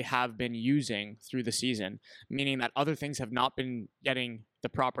disproportionately have been using through the season, meaning that other things have not been getting the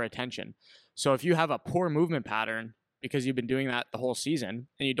proper attention. So if you have a poor movement pattern because you've been doing that the whole season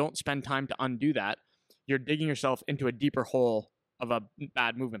and you don't spend time to undo that, you're digging yourself into a deeper hole of a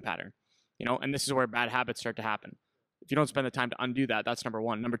bad movement pattern, and this is where bad habits start to happen. If you don't spend the time to undo that, that's number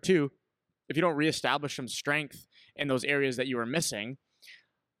one. Number two, if you don't reestablish some strength in those areas that you were missing,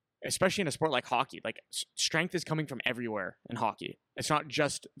 especially in a sport like hockey, like strength is coming from everywhere in hockey. It's not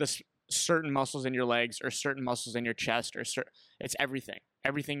just the certain muscles in your legs or certain muscles in your chest it's everything.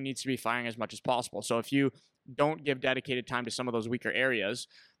 Everything needs to be firing as much as possible. So if you don't give dedicated time to some of those weaker areas,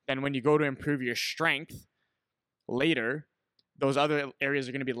 then when you go to improve your strength later, those other areas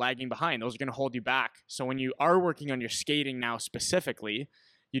are going to be lagging behind. Those are going to hold you back. So when you are working on your skating now specifically,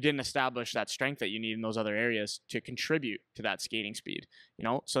 you didn't establish that strength that you need in those other areas to contribute to that skating speed.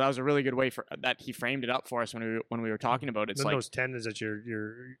 So that was a really good way that he framed it up for us when we were talking about it. It's like those tendons that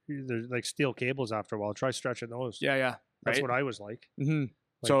they're like steel cables after a while. Try stretching those. Yeah. That's what I was like. Mm-hmm.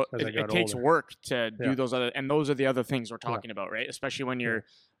 So it takes work to do those those are the other things we're talking about, right? Especially when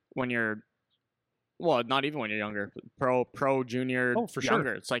you're well, not even when you're younger, pro, junior, for younger.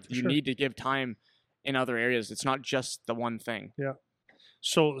 Sure. It's like you need to give time in other areas. It's not just the one thing. Yeah.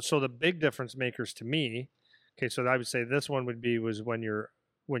 So the big difference makers to me, okay, so I would say this one was when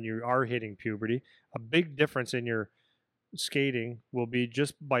you are hitting puberty. A big difference in your skating will be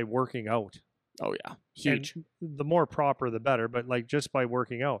just by working out. Oh yeah, huge. And the more proper, the better. But like just by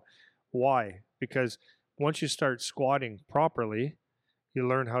working out, why? Because once you start squatting properly, you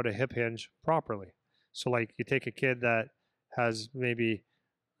learn how to hip hinge properly. So like you take a kid that has maybe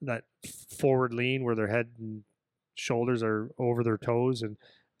that forward lean where their head and shoulders are over their toes and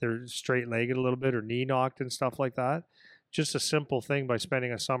they're straight legged a little bit or knee knocked and stuff like that. Just a simple thing by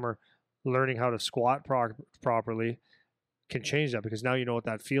spending a summer learning how to squat properly can change that, because now you know what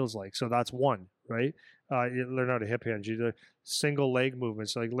that feels like. So that's one, right? You learn how to hip hinge. You do single leg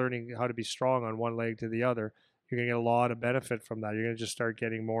movements, like learning how to be strong on one leg to the other. You're going to get a lot of benefit from that. You're going to just start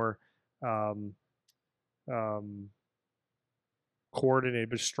getting more coordinated,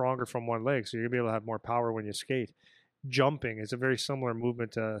 but stronger from one leg. So you're going to be able to have more power when you skate. Jumping is a very similar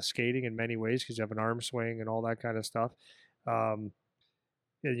movement to skating in many ways, because you have an arm swing and all that kind of stuff. And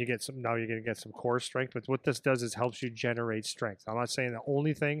you're going to get some core strength. But what this does is helps you generate strength. I'm not saying the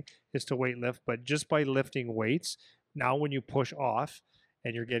only thing is to weight lift, but just by lifting weights, now when you push off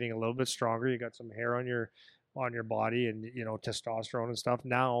and you're getting a little bit stronger, you got some hair on your body and testosterone and stuff.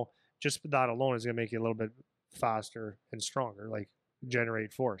 Now just that alone is going to make you a little bit faster and stronger, like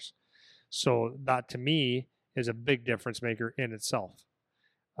generate force. So that to me is a big difference maker in itself.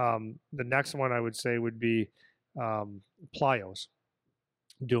 The next one I would say would be plyos,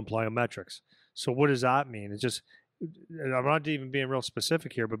 doing plyometrics. So what does that mean? It's just, I'm not even being real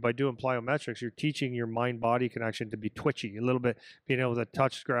specific here, but by doing plyometrics, you're teaching your mind-body connection to be twitchy a little bit, being able to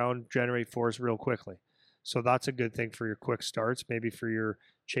touch ground, generate force real quickly. So that's a good thing for your quick starts, maybe for your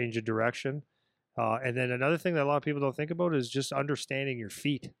change of direction. And then another thing that a lot of people don't think about is just understanding your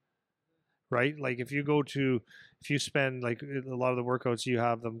feet, right? Like if you spend like a lot of the workouts, you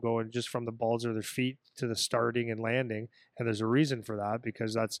have them going just from the balls of their feet to the starting and landing. And there's a reason for that,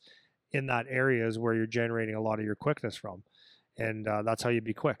 because that's in that area is where you're generating a lot of your quickness from. And that's how you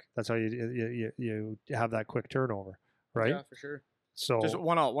be quick. That's how you have that quick turnover, right? Yeah, for sure. So just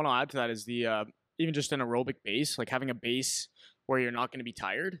one I'll add to that is the even just an aerobic base, like having a base where you're not going to be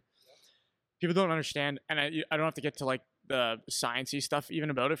tired. People don't understand, and I don't have to get to like the sciencey stuff even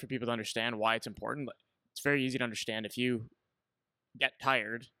about it for people to understand why it's important. It's very easy to understand. If you get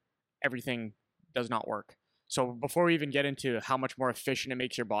tired, everything does not work. So before we even get into how much more efficient it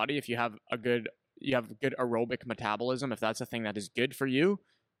makes your body, if you have good aerobic metabolism, if that's a thing that is good for you,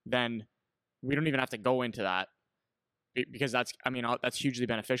 then we don't even have to go into that, because that's hugely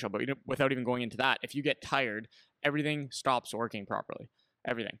beneficial. But without even going into that, if you get tired, everything stops working properly.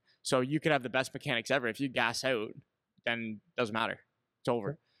 Everything. So you could have the best mechanics ever. If you gas out, then it doesn't matter. It's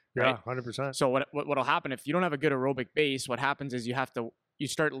over. Yeah, 100%. So what'll happen if you don't have a good aerobic base? What happens is you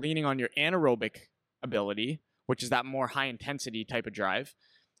start leaning on your anaerobic ability, which is that more high intensity type of drive,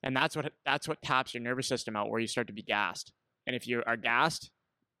 and that's what taps your nervous system out, where you start to be gassed. And if you are gassed,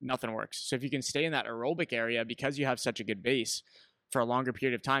 nothing works. So if you can stay in that aerobic area because you have such a good base for a longer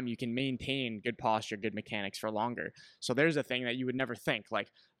period of time, you can maintain good posture, good mechanics for longer. So there's a thing that you would never think, like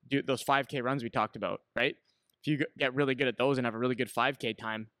do those 5K runs we talked about, right? If you get really good at those and have a really good 5K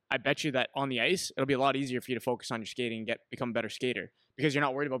time, I bet you that on the ice, it'll be a lot easier for you to focus on your skating and become a better skater, because you're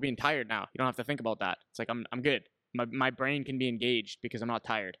not worried about being tired now. You don't have to think about that. It's like, I'm good. My brain can be engaged because I'm not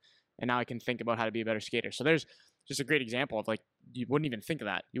tired. And now I can think about how to be a better skater. So there's just a great example of, like, you wouldn't even think of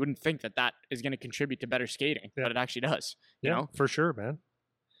that. You wouldn't think that is going to contribute to better skating, but it actually does. You know? For sure, man.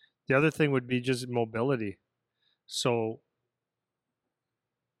 The other thing would be just mobility. So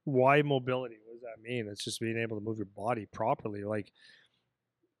why mobility? What does that mean? It's just being able to move your body properly, like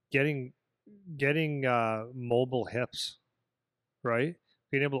getting mobile hips, right?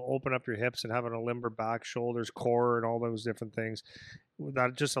 Being able to open up your hips and having a limber back, shoulders, core, and all those different things.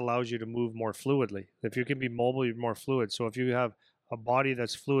 That just allows you to move more fluidly. If you can be mobile, you're more fluid. So if you have a body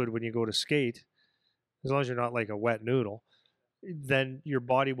that's fluid when you go to skate, as long as you're not like a wet noodle, then your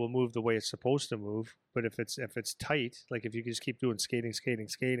body will move the way it's supposed to move. But if it's tight, like if you just keep doing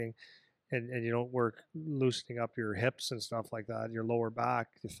skating, and you don't work loosening up your hips and stuff like that, your lower back,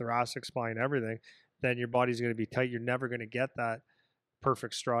 your thoracic spine, everything, then your body's going to be tight. You're never going to get that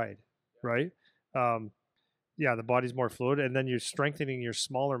perfect stride, right? The body's more fluid, and then you're strengthening your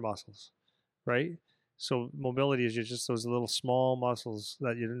smaller muscles, right? So mobility is just those little small muscles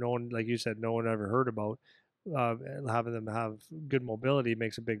that like you said, no one ever heard about. Having them have good mobility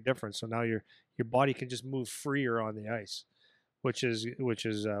makes a big difference. So now your body can just move freer on the ice, which is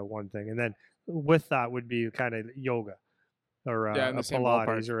one thing. And then with that would be kind of yoga or a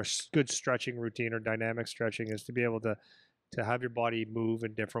Pilates or a good stretching routine or dynamic stretching, is to be able to have your body move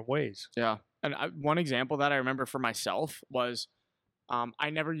in different ways. Yeah. And one example that I remember for myself was I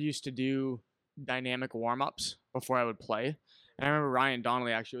never used to do dynamic warm-ups before I would play. And I remember Ryan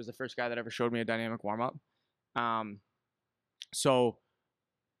Donnelly actually was the first guy that ever showed me a dynamic warm-up. So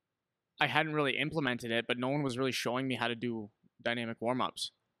I hadn't really implemented it, but no one was really showing me how to do dynamic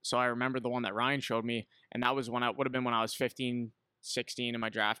warm-ups. So I remember the one that Ryan showed me, and that was would have been when I was 15, 16 in my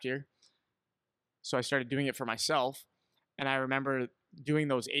draft year. So I started doing it for myself. And I remember doing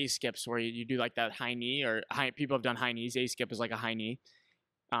those A skips where you do like that high knee, or people have done high knees. A skip is like a high knee.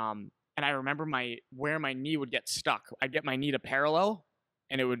 And I remember where my knee would get stuck. I'd get my knee to parallel,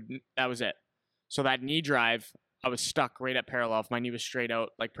 and that was it. So that knee drive, I was stuck right at parallel. If my knee was straight out,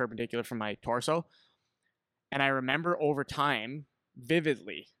 like perpendicular from my torso. And I remember over time,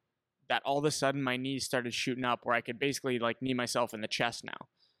 vividly, that all of a sudden my knees started shooting up, where I could basically like knee myself in the chest now.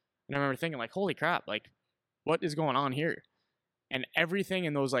 And I remember thinking, like, holy crap, like, what is going on here? And everything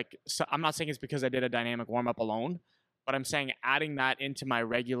in those, like, so I'm not saying it's because I did a dynamic warm-up alone, but I'm saying adding that into my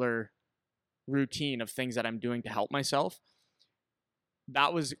regular routine of things that I'm doing to help myself,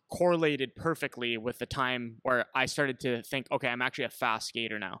 that was correlated perfectly with the time where I started to think, okay, I'm actually a fast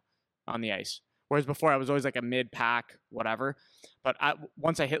skater now on the ice. Whereas before I was always like a mid-pack, whatever. But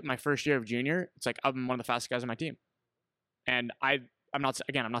once I hit my first year of junior, it's like I'm one of the fastest guys on my team. And I'm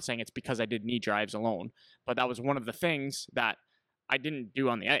not saying it's because I did knee drives alone, but that was one of the things that I didn't do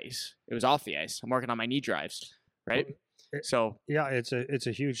on the ice. It was off the ice. I'm working on my knee drives, right? So yeah, it's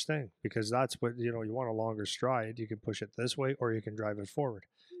a huge thing, because that's what, you want a longer stride. You can push it this way, or you can drive it forward.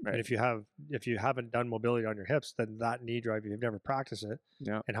 Right. And if you haven't done mobility on your hips, then that knee drive, you've never practiced it,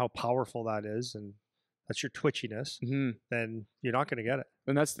 and how powerful that is, and that's your twitchiness, then you're not going to get it.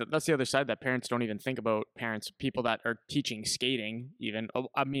 And that's the other side that parents don't even think about. People that are teaching skating, even.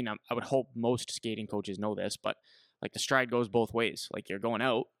 I mean, I would hope most skating coaches know this, but like the stride goes both ways. Like you're going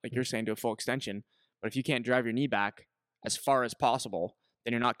out, like you're saying, to a full extension, but if you can't drive your knee back as far as possible,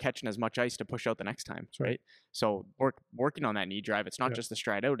 then you're not catching as much ice to push out the next time, right? So working on that knee drive, it's not just the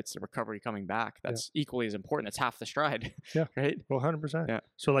stride out, it's the recovery coming back. That's equally as important. That's half the stride. Yeah. Right? Well, 100%. Yeah.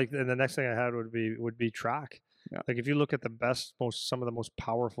 So like, and the next thing I had would be track. Yeah. Like if you look at some of the most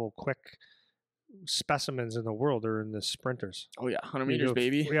powerful, quick specimens in the world are in the sprinters. Oh yeah, 100 meters,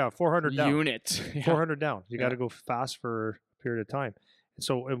 baby. Yeah, 400 down. Unit. 400 down. You got to go fast for a period of time.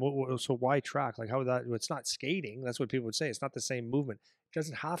 So why track? Like how that? It's not skating. That's what people would say. It's not the same movement. It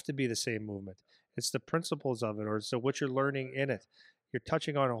doesn't have to be the same movement. It's the principles of it, or so what you're learning in it. You're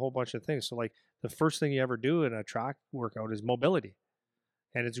touching on a whole bunch of things. So like the first thing you ever do in a track workout is mobility,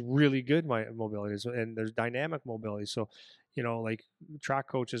 and it's really good mobility. And there's dynamic mobility. So, like track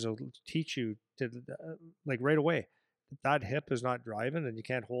coaches will teach you to like right away that hip is not driving, and you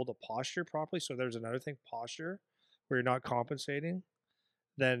can't hold a posture properly. So there's another thing, posture, where you're not compensating.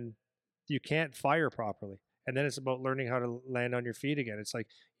 Then you can't fire properly. And then it's about learning how to land on your feet again. It's like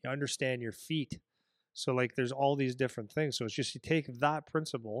you understand your feet. So like there's all these different things. So it's just you take that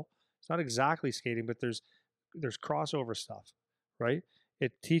principle. It's not exactly skating, but there's crossover stuff, right?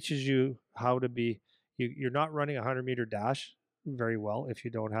 It teaches you how to be, you're not running a 100-meter dash very well if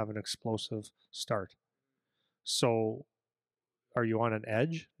you don't have an explosive start. So are you on an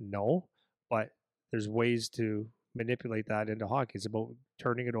edge? No, but there's ways to manipulate that into hockey. It's about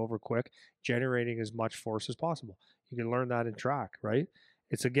turning it over quick, generating as much force as possible. You can learn that in track, right?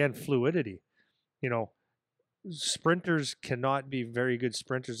 It's again fluidity. Sprinters cannot be very good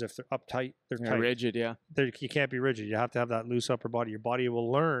sprinters if they're uptight. They're tight. Rigid, yeah. You can't be rigid. You have to have that loose upper body. Your body will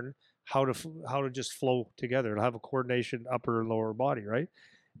learn how to just flow together. It'll have a coordination upper and lower body, right?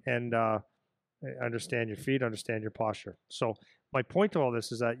 And understand your feet, understand your posture. So my point to all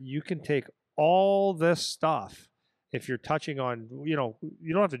this is that you can take all this stuff. If you're touching on, you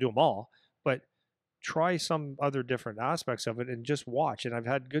don't have to do them all, but try some other different aspects of it and just watch. And I've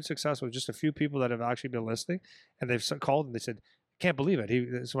had good success with just a few people that have actually been listening, and they've called and they said, "Can't believe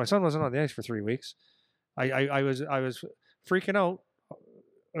it." So my son wasn't on the ice for 3 weeks. I was freaking out.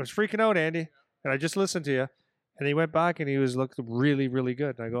 I was freaking out, Andy, and I just listened to you. And he went back and he looked really, really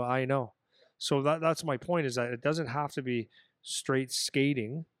good. And I go, I know. So that's my point, is that it doesn't have to be straight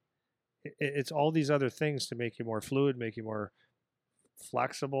skating. It's all these other things to make you more fluid, make you more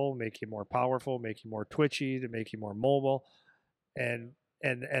flexible, make you more powerful, make you more twitchy, to make you more mobile. And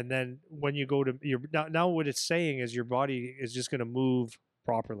then when you go to now what it's saying is your body is just going to move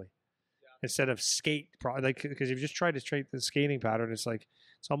properly instead of skate like, because if you just try to train the skating pattern, it's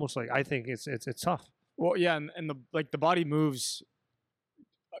almost like, I think it's tough. Well, yeah, and the body moves,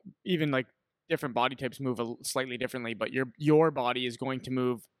 even like different body types move slightly differently, but your body is going to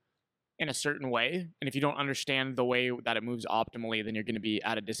move in a certain way, and if you don't understand the way that it moves optimally, then you're going to be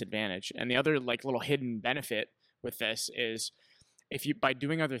at a disadvantage. And the other like little hidden benefit with this is, if you, by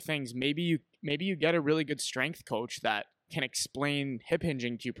doing other things, maybe you get a really good strength coach that can explain hip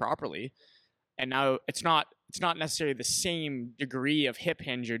hinging to you properly, and now it's not necessarily the same degree of hip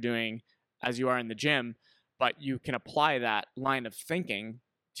hinge you're doing as you are in the gym, but you can apply that line of thinking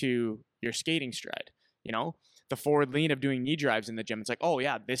to your skating stride. The forward lean of doing knee drives in the gym. It's like, oh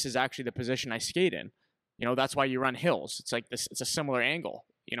yeah, this is actually the position I skate in. That's why you run hills. It's like this. It's a similar angle.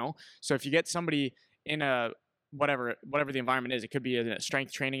 So if you get somebody in a whatever the environment is, it could be in a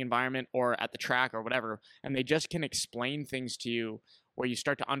strength training environment or at the track or whatever, and they just can explain things to you where you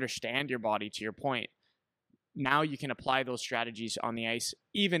start to understand your body. To your point, now you can apply those strategies on the ice,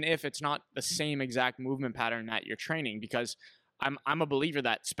 even if it's not the same exact movement pattern that you're training, because I'm a believer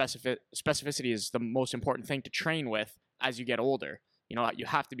that specificity is the most important thing to train with as you get older. You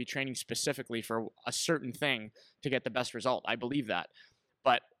have to be training specifically for a certain thing to get the best result. I believe that.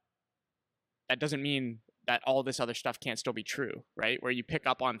 But that doesn't mean that all this other stuff can't still be true, right? Where you pick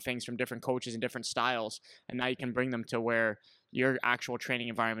up on things from different coaches and different styles, and now you can bring them to where your actual training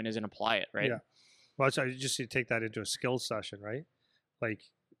environment is and apply it, right? Yeah. Well, you just need to take that into a skills session, right? Like,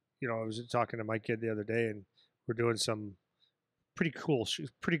 I was talking to my kid the other day, and we're doing some pretty cool,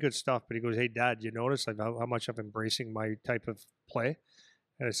 pretty good stuff. But he goes, "Hey, Dad, you notice like how much I'm embracing my type of play?"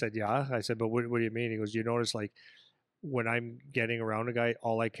 And I said, "Yeah." I said, "But what do you mean?" He goes, "You notice like when I'm getting around a guy,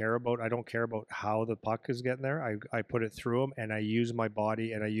 all I don't care about how the puck is getting there. I put it through him, and I use my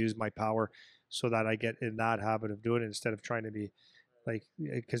body and I use my power so that I get in that habit of doing it instead of trying to be like,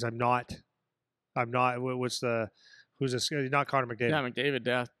 because I'm not. Who's this? Not Connor McDavid. Yeah, McDavid.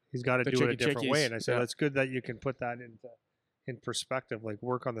 Yeah, he's got to do it a different way." And I said, "That's good that you can put that in perspective, like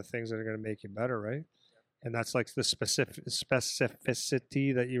work on the things that are going to make you better, right? And that's like the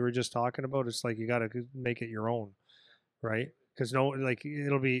specificity that you were just talking about. It's like you got to make it your own, right? Because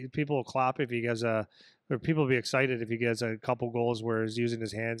it'll be, people will clap if he gets or people will be excited if he gets a couple goals where he's using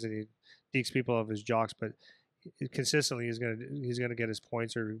his hands and he dekes people off his jocks, but consistently he's gonna get his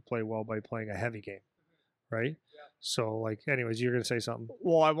points or play well by playing a heavy game, right? Yeah. So like, anyways, you're gonna say something.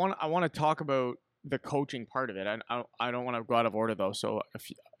 Well, I want to talk about the coaching part of it. I don't want to go out of order though. So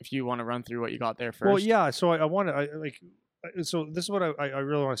if you want to run through what you got there first. Well, yeah. So I want to so this is what I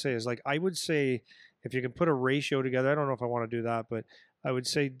really want to say is, like, I would say if you can put a ratio together, I don't know if I want to do that, but I would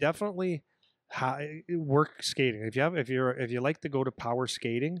say definitely work skating. If you like to go to power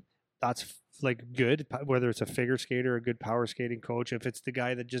skating, that's like good, whether it's a figure skater or a good power skating coach. If it's the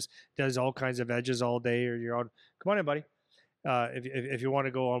guy that just does all kinds of edges all day, or you're on, come on in, buddy. If you want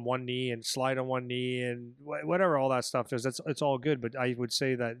to go on one knee and slide on one knee and whatever all that stuff is, it's all good. But I would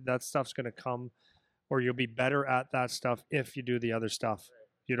say that stuff's going to come, or you'll be better at that stuff if you do the other stuff.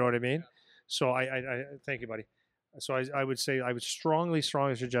 You know what I mean? So I thank you, buddy. So I would say I would strongly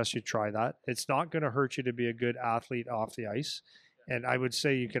suggest you try that. It's not going to hurt you to be a good athlete off the ice, and I would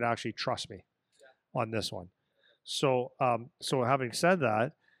say you could actually trust me on this one. So so having said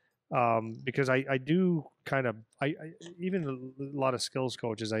that, because I do kind of even a lot of skills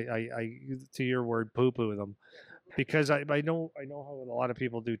coaches, I to your word, poo-poo them, because I know how a lot of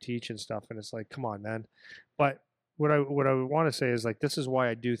people do teach and stuff, and it's like, come on, man. But what I want to say is, like, this is why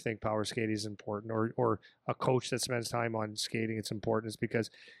I do think power skating is important, or a coach that spends time on skating, it's important, is because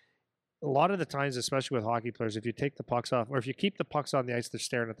a lot of the times, especially with hockey players, if you take the pucks off, or if you keep the pucks on the ice, they're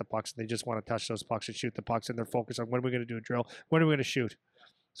staring at the pucks and they just want to touch those pucks and shoot the pucks, and they're focused on, when are we going to do a drill? When are we going to shoot?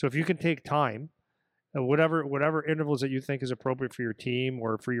 So if you can take time, whatever intervals that you think is appropriate for your team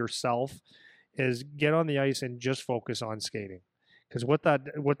or for yourself, is get on the ice and just focus on skating. Because what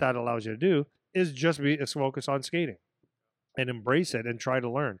that allows you to do is just focus on skating and embrace it and try to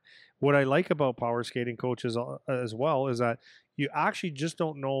learn. What I like about power skating coaches as well is that you actually just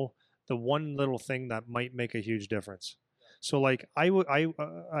don't know the one little thing that might make a huge difference. So like one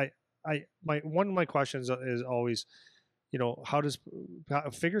of my questions is always, you know, how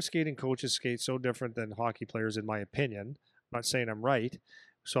figure skating coaches skate so different than hockey players, in my opinion? I'm not saying I'm right.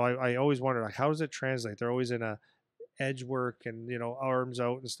 So I always wonder, like, how does it translate? They're always in a edge work and, you know, arms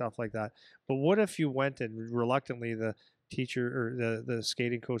out and stuff like that. But what if you went and reluctantly the teacher or the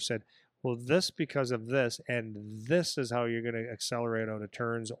skating coach said, well, this because of this, and this is how you're going to accelerate out of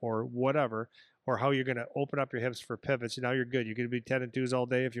turns or whatever, or how you're going to open up your hips for pivots. Now you're good. You can be 10 and 2s all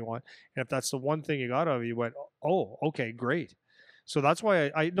day if you want. And if that's the one thing you got out of it, you went, oh, okay, great. So that's why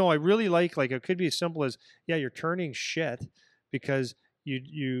I really like it could be as simple as, yeah, you're turning shit because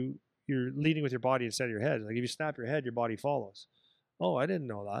you're leading with your body instead of your head. Like if you snap your head, your body follows. Oh, I didn't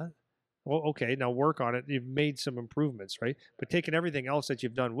know that. Well, okay, now work on it. You've made some improvements, right? But taking everything else that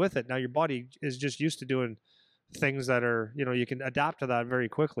you've done with it, now your body is just used to doing things that are, you know, you can adapt to that very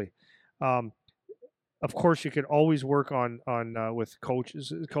quickly. Of course, you can always work on with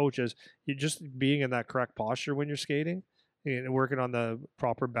coaches. You just being in that correct posture when you're skating, and working on the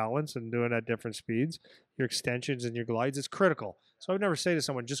proper balance and doing at different speeds. Your extensions and your glides is critical. So I would never say to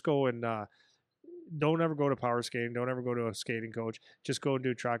someone, just go and don't ever go to power skating. Don't ever go to a skating coach. Just go and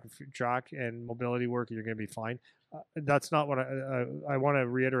do track and mobility work. And you're going to be fine. That's not what I want to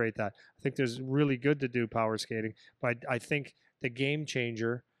reiterate that. I think there's really good to do power skating, but I think the game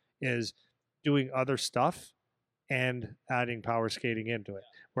changer is doing other stuff and adding power skating into it.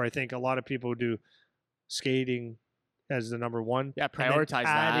 Where I think a lot of people do skating as the number one. Yeah, prioritize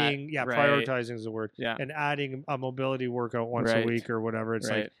adding, that. Yeah, right. Prioritizing is the word. Yeah. And adding a mobility workout once a week or whatever. It's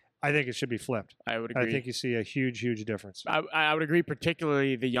like, I think it should be flipped. I would agree. I think you see a huge difference. I would agree,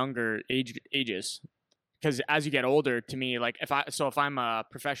 particularly the younger ages. Because as you get older, to me, like if I'm a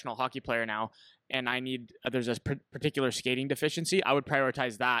professional hockey player now and there's a particular skating deficiency, I would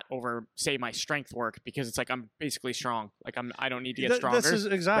prioritize that over, say, my strength work, because it's like I'm basically strong. Like I don't need to get stronger. This is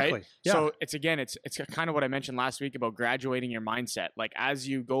exactly. Right? Yeah. So it's kind of what I mentioned last week about graduating your mindset. Like as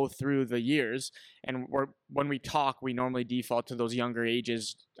you go through the years, and when we talk, we normally default to those younger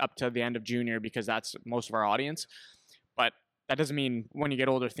ages up to the end of junior because that's most of our audience. But that doesn't mean when you get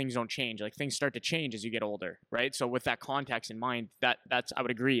older, things don't change. Like things start to change as you get older, right? So with that context in mind, that's I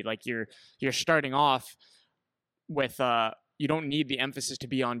would agree. Like you're starting off with you don't need the emphasis to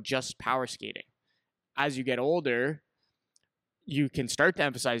be on just power skating. As you get older, you can start to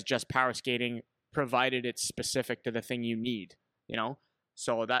emphasize just power skating, provided it's specific to the thing you need. You know,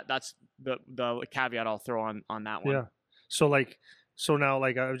 so that's the caveat I'll throw on that one. Yeah. So now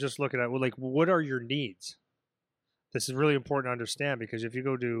I was just looking at, well, like, what are your needs? this is really important to understand, because if you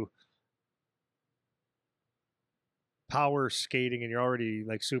go do power skating and you're already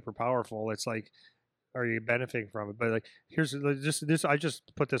like super powerful, it's like, are you benefiting from it? But like, here's just this. I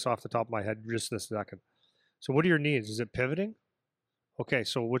just put this off the top of my head just this second. So, what are your needs? Is it pivoting? Okay,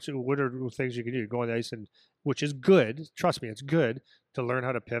 so what are things you can do? Go on the ice, and which is good. Trust me, it's good to learn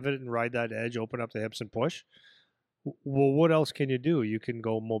how to pivot and ride that edge, open up the hips and push. Well, what else can you do? You can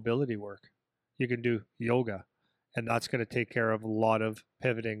go mobility work. You can do yoga, and that's going to take care of a lot of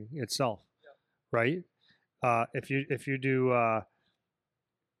pivoting itself, right? If you do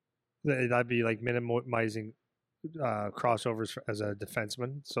that'd be like minimizing crossovers as a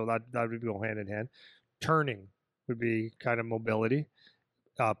defenseman, so that would go hand in hand. Turning would be kind of mobility,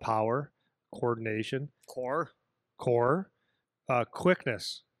 power, coordination, core,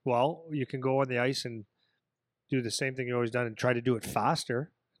 quickness. Well, you can go on the ice and do the same thing you've always done and try to do it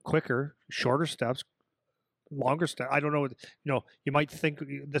faster, quicker, shorter steps, longer step. I don't know. You might think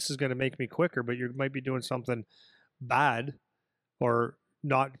this is going to make me quicker, but you might be doing something bad or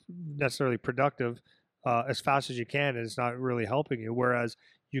not necessarily productive as fast as you can, and it's not really helping you. Whereas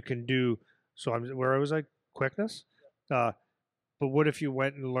you can do. So where I was like quickness. But what if you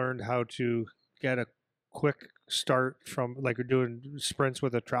went and learned how to get a quick start from, like, you're doing sprints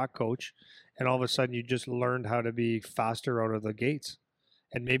with a track coach, and all of a sudden you just learned how to be faster out of the gates?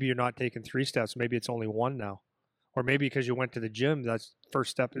 And maybe you're not taking 3 steps. Maybe it's only 1 now. Or maybe because you went to the gym, that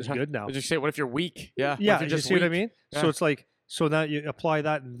first step is good now. Did you say, what if you're weak? Yeah. Yeah. You just see weak? What I mean? Yeah. So it's like, so now you apply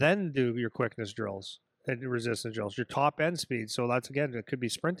that and then do your quickness drills and resistance drills, your top end speed. So that's, again, it could be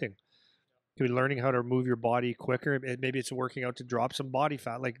sprinting. It could be learning how to move your body quicker. Maybe it's working out to drop some body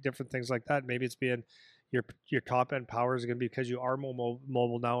fat, like different things like that. Maybe it's being your top end power is going to be because you are more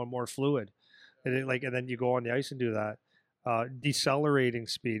mobile now and more fluid. And then you go on the ice and do that. Decelerating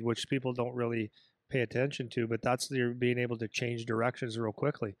speed, which people don't really pay attention to, but that's you're being able to change directions real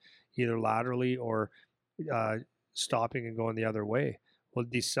quickly, either laterally or stopping and going the other way. Well,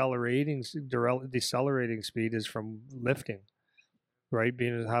 decelerating speed is from lifting, right?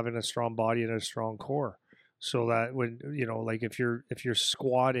 Having a strong body and a strong core, so that when like if you're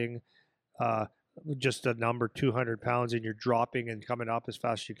squatting just a number 200 pounds and you're dropping and coming up as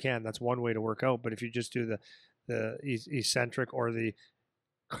fast as you can, that's one way to work out. But if you just do the eccentric or the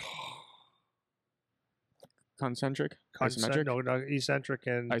concentric, isometric? No, eccentric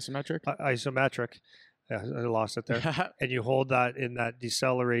and isometric. Isometric. Yeah, I lost it there. And you hold that in that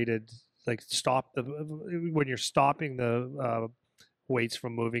decelerated, like when you're stopping the weights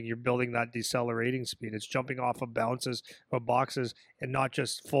from moving, you're building that decelerating speed. It's jumping off of bounces or boxes and not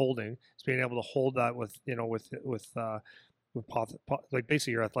just folding. It's being able to hold that with like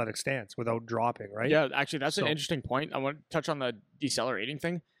basically your athletic stance without dropping, right? Yeah, actually, that's an interesting point. I want to touch on the decelerating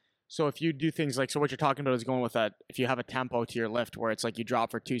thing. So if you do things like, so what you're talking about is going with that, if you have a tempo to your lift where it's like you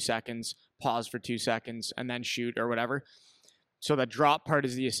drop for 2 seconds, pause for 2 seconds, and then shoot or whatever. So the drop part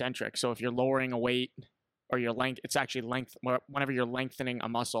is the eccentric. So if you're lowering a weight or your length, it's actually length. Whenever you're lengthening a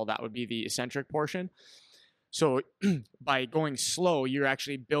muscle, that would be the eccentric portion. So by going slow, you're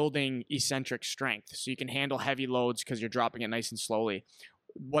actually building eccentric strength. So you can handle heavy loads because you're dropping it nice and slowly.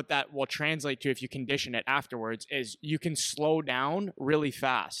 What that will translate to, if you condition it afterwards, is you can slow down really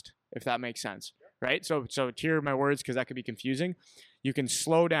fast, if that makes sense, right? So hear my words, because that could be confusing. You can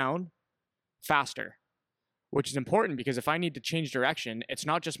slow down faster, which is important, because if I need to change direction, it's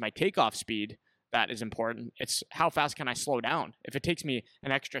not just my takeoff speed that is important. It's how fast can I slow down? If it takes me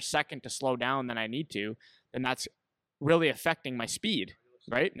an extra second to slow down than I need to, then that's really affecting my speed,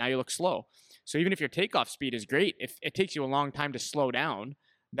 right? Now you look slow. So even if your takeoff speed is great, if it takes you a long time to slow down,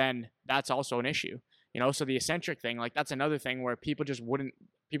 then that's also an issue. So the eccentric thing, like, that's another thing where people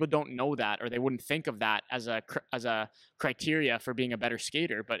don't know that, or they wouldn't think of that as a criteria for being a better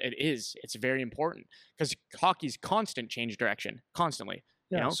skater, but it's very important, because hockey's constant change direction, constantly.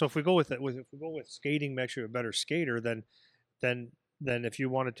 Yeah. So if we go with skating makes you a better skater, then if you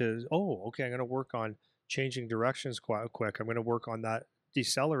wanted to, okay, I'm going to work on changing directions quite quick. I'm going to work on that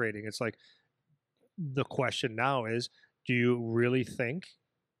decelerating. It's like, the question now is, do you really think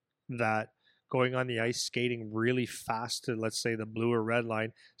that going on the ice, skating really fast to, let's say, the blue or red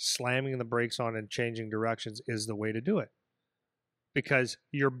line, slamming the brakes on and changing directions is the way to do it? Because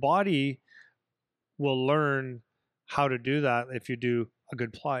your body will learn how to do that if you do a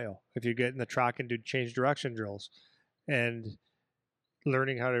good plyo, if you get in the track and do change direction drills, and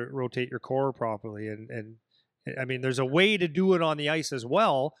learning how to rotate your core properly. And I mean, there's a way to do it on the ice as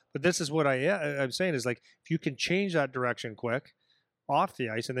well, but this is what I'm saying is, like, if you can change that direction quick off the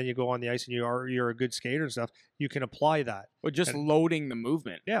ice, and then you go on the ice and you're a good skater and stuff, you can apply that. But just loading the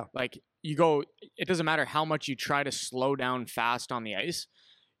movement. Yeah. Like, it doesn't matter how much you try to slow down fast on the ice,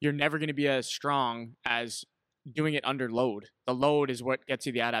 you're never going to be as strong as doing it under load. The load is what gets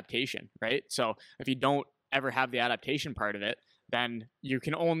you the adaptation, right? So if you don't ever have the adaptation part of it, then you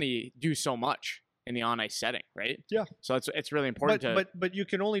can only do so much in the on-ice setting, right? Yeah. So it's really important but you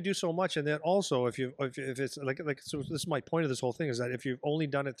can only do so much, and then also if it's like so this is my point of this whole thing, is that if you've only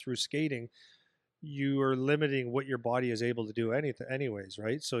done it through skating, you are limiting what your body is able to do anyways,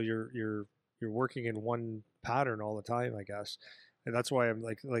 right? So you're working in one pattern all the time, I guess. And that's why I'm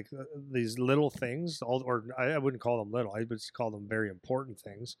like these little things, or I wouldn't call them little, I would call them very important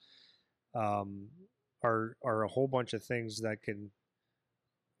things, are a whole bunch of things that can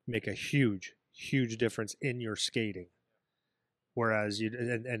make a huge difference in your skating. Whereas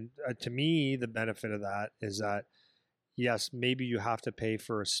to me, the benefit of that is that, yes, maybe you have to pay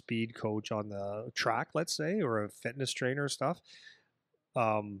for a speed coach on the track, let's say, or a fitness trainer or stuff.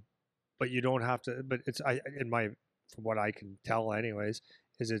 But you don't have to. But from what I can tell, anyways,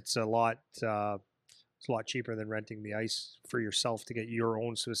 is it's a lot cheaper than renting the ice for yourself to get your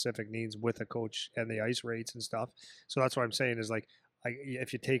own specific needs with a coach and the ice rates and stuff. So that's what I'm saying is like,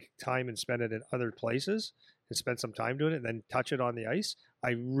 if you take time and spend it in other places and spend some time doing it and then touch it on the ice,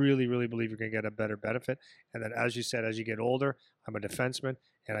 I really, really believe you're going to get a better benefit. And then, as you said, as you get older, I'm a defenseman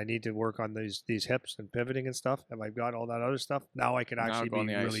and I need to work on these hips and pivoting and stuff. And I've got all that other stuff. Now I can actually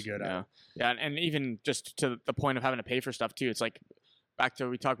be really good at it. Yeah. And even just to the point of having to pay for stuff too, it's like back to,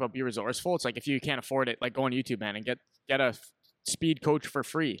 we talk about be resourceful. It's like, if you can't afford it, like go on YouTube, man, and get a speed coach for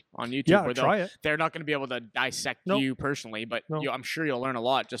free on YouTube. Yeah, try it. They're not going to be able to dissect you personally, but I'm sure you'll learn a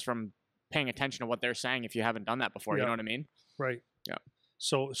lot just from paying attention to what they're saying if you haven't done that before. You know what I mean? Right. Yeah.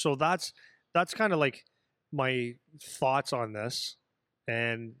 So that's kind of like my thoughts on this.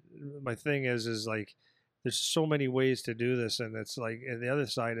 And my thing is like, there's so many ways to do this. And it's like, and the other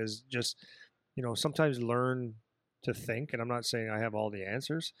side is just, sometimes learn to think. And I'm not saying I have all the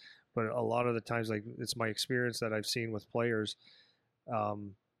answers, but a lot of the times, like, it's my experience that I've seen with players.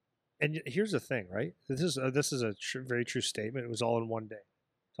 And here's the thing, right? This is a very true statement. It was all in one day.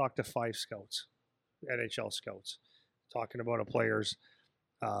 Talked to 5 scouts, NHL scouts, talking about a player's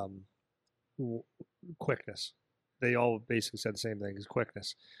quickness. They all basically said the same thing, is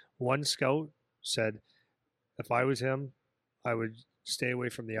quickness. One scout said, if I was him, I would stay away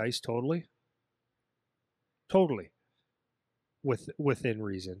from the ice totally. Within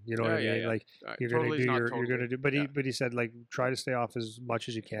reason, you know what I mean? Yeah. Like, you're gonna do you're gonna do, but he said, like, try to stay off as much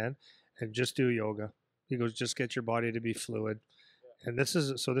as you can, and just do yoga. He goes, just get your body to be fluid. And this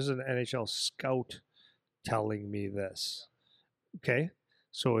is an NHL scout telling me this. Okay,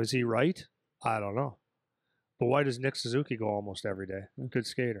 so is he right? I don't know. But why does Nick Suzuki go almost every day? Good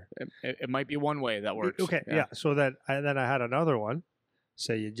skater. It might be one way that works. Okay, yeah. So then I had another one.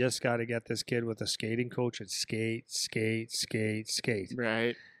 So you just got to get this kid with a skating coach and skate.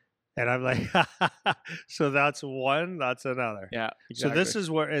 Right. And I'm like, so that's one, that's another. Yeah. Exactly. So this is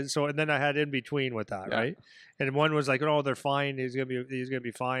where, and then I had in between with that, right? And one was like, oh, they're fine. He's gonna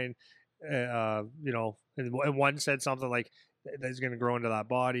be fine. And one said something like, he's gonna grow into that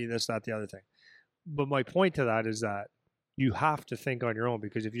body, this, that, the other thing. But my point to that is that you have to think on your own,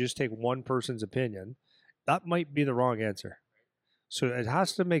 because if you just take one person's opinion, that might be the wrong answer. So it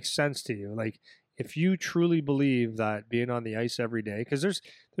has to make sense to you. Like, if you truly believe that being on the ice every day, because there's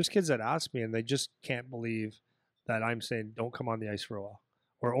kids that ask me and they just can't believe that I'm saying don't come on the ice for a while,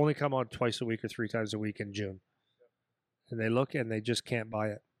 or only come out twice a week or 3 times a week in June. And they look and they just can't buy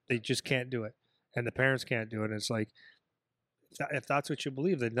it. They just can't do it. And the parents can't do it. And it's like, if that's what you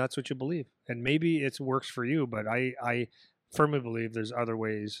believe, then that's what you believe. And maybe it works for you, but I firmly believe there's other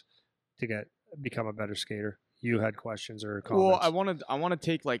ways to become a better skater. You had questions or comments? Well, I want to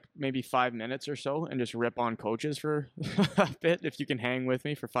take like maybe 5 minutes or so and just rip on coaches for a bit. If you can hang with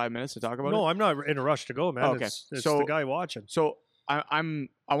me for 5 minutes to talk about it. No, I'm not in a rush to go, man. Okay. It's the guy watching. So I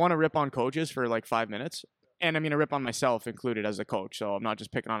want to rip on coaches for like 5 minutes, and I'm going to rip on myself included as a coach. So I'm not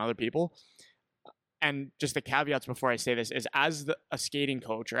just picking on other people. And just the caveats before I say this is, as a skating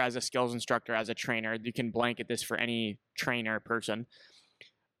coach or as a skills instructor, as a trainer, you can blanket this for any trainer person.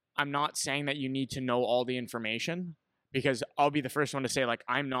 I'm not saying that you need to know all the information, because I'll be the first one to say, like,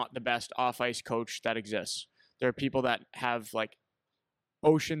 I'm not the best off-ice coach that exists. There are people that have like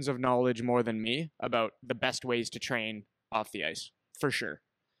oceans of knowledge more than me about the best ways to train off the ice, for sure.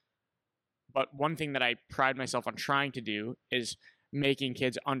 But one thing that I pride myself on trying to do is making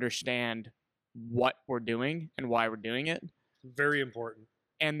kids understand what we're doing and why we're doing it. Very important.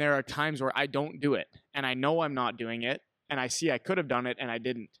 And there are times where I don't do it, and I know I'm not doing it, and I see I could have done it and I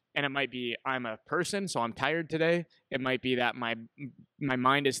didn't. And it might be I'm a person, so I'm tired today. It might be that my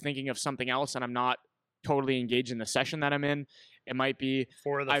mind is thinking of something else and I'm not totally engaged in the session that I'm in. It might be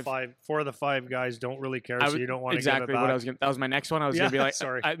four of the five guys don't really care, so you don't want to exactly give it back. What I was gonna, that was my next one. I was gonna be like,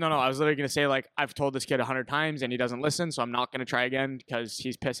 sorry, I was literally gonna say like I've told this kid 100 times and he doesn't listen, so I'm not gonna try again because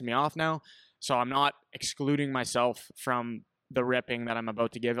he's pissing me off now. So I'm not excluding myself from the ripping that I'm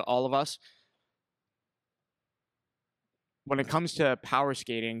about to give all of us. When it comes to power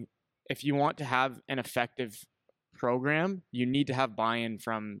skating, if you want to have an effective program, you need to have buy-in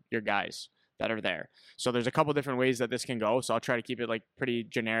from your guys that are there. So there's a couple different ways that this can go. So I'll try to keep it like pretty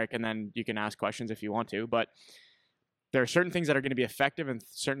generic, and then you can ask questions if you want to. But there are certain things that are going to be effective and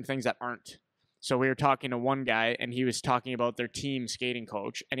certain things that aren't. So we were talking to one guy, and he was talking about their team skating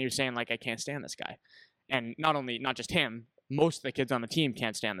coach, and he was saying like, I can't stand this guy. And not just him, most of the kids on the team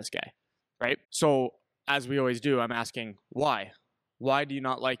can't stand this guy, right? So as we always do, I'm asking, why? Why do you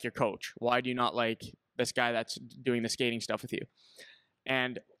not like your coach? Why do you not like this guy that's doing the skating stuff with you?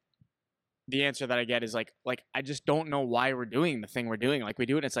 And the answer that I get is like I just don't know why we're doing the thing we're doing. Like we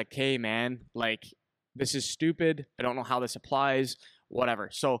do it, and it's like, hey man, like this is stupid. I don't know how this applies, whatever.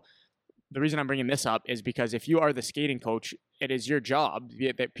 So the reason I'm bringing this up is because if you are the skating coach, it is your job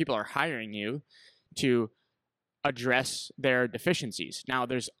that people are hiring you to address their deficiencies. Now,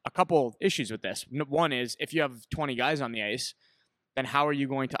 there's a couple issues with this. One is if you have 20 guys on the ice, then how are you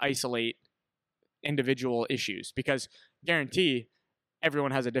going to isolate individual issues? Because guarantee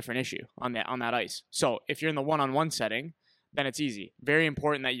everyone has a different issue on that ice. So if you're in the one-on-one setting, then it's easy. Very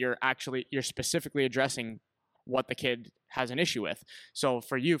important that you're specifically addressing what the kid has an issue with. So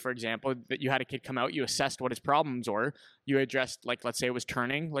for you, for example, that you had a kid come out, you assessed what his problems were, you addressed, like, let's say it was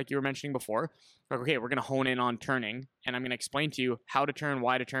turning, like you were mentioning before. Like, okay, we're going to hone in on turning, and I'm going to explain to you how to turn,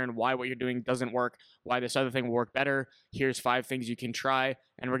 why what you're doing doesn't work, why this other thing will work better. Here's 5 things you can try,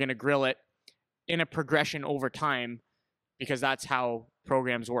 and we're going to grill it in a progression over time, because that's how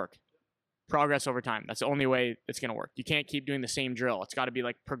programs work. Progress over time. That's the only way it's going to work. You can't keep doing the same drill. It's got to be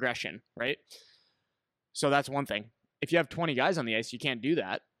like progression, right? So that's one thing. If you have 20 guys on the ice, you can't do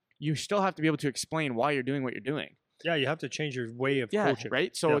that. You still have to be able to explain why you're doing what you're doing. Yeah, you have to change your way of coaching.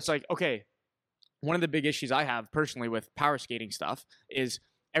 Right? So It's like, okay, one of the big issues I have personally with power skating stuff is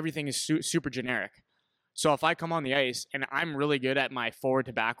everything is super generic. So if I come on the ice and I'm really good at my forward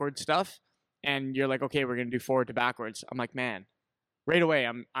to backward stuff, and you're like, okay, we're going to do forward to backwards, I'm like, man, right away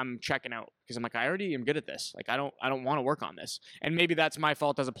I'm checking out, because I'm like, I already am good at this. Like, I don't want to work on this. And maybe that's my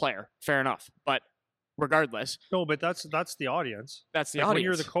fault as a player. Fair enough. But regardless. No, but that's the audience. That's the like audience. When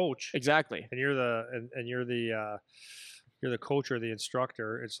you're the coach. Exactly. And you're the coach or the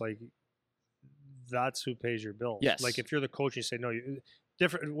instructor, it's like that's who pays your bills. Yes. Like if you're the coach, you say no,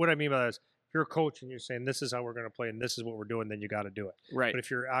 different. What I mean by that is, if you're a coach and you're saying this is how we're going to play and this is what we're doing, then you got to do it. Right. But if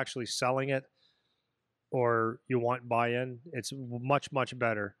you're actually selling it or you want buy-in, it's much, much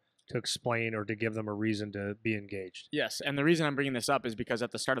better to explain or to give them a reason to be engaged. Yes. And the reason I'm bringing this up is because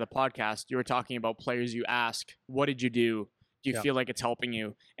at the start of the podcast, you were talking about players you ask, what did you do? Do you feel like it's helping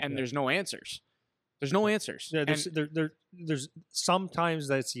you? And there's no answers. There's no answers. Yeah, there's sometimes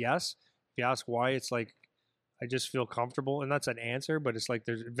that's yes. If you ask why, it's like, I just feel comfortable. And that's an answer, but it's like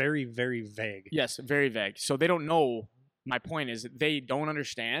there's very, very vague. Yes, very vague. So they don't know. My point is they don't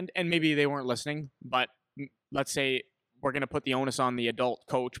understand, and maybe they weren't listening, but let's say we're going to put the onus on the adult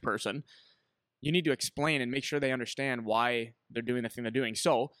coach person. You need to explain and make sure they understand why they're doing the thing they're doing.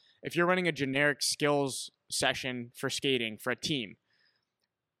 So if you're running a generic skills session for skating for a team,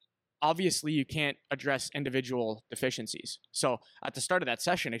 obviously you can't address individual deficiencies. So at the start of that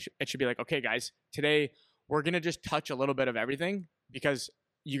session, it should be like, okay, guys, today we're going to just touch a little bit of everything, because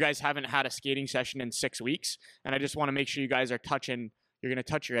you guys haven't had a skating session in 6 weeks. And I just want to make sure you guys are touching. You're going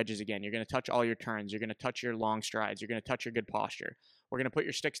to touch your edges again. You're going to touch all your turns. You're going to touch your long strides. You're going to touch your good posture. We're going to put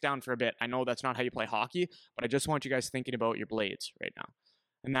your sticks down for a bit. I know that's not how you play hockey, but I just want you guys thinking about your blades right now.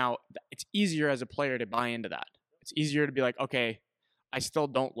 And now it's easier as a player to buy into that. It's easier to be like, okay, I still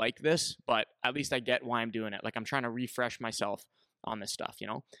don't like this, but at least I get why I'm doing it. Like, I'm trying to refresh myself on this stuff, you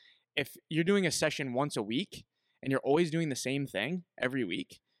know? If you're doing a session once a week and you're always doing the same thing every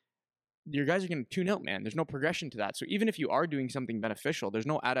week, your guys are going to tune out, man. There's no progression to that. So even if you are doing something beneficial, there's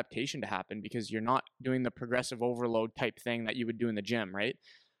no adaptation to happen, because you're not doing the progressive overload type thing that you would do in the gym, right?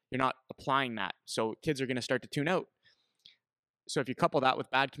 You're not applying that. So kids are going to start to tune out. So if you couple that with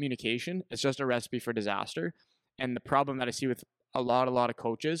bad communication, it's just a recipe for disaster. And the problem that I see with a lot of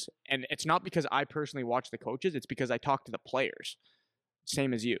coaches, and it's not because I personally watch the coaches, it's because I talk to the players.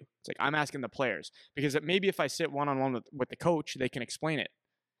 Same as you. It's like I'm asking the players, because maybe if I sit one-on-one with the coach, they can explain it.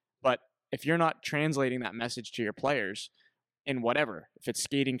 But if you're not translating that message to your players in whatever, if it's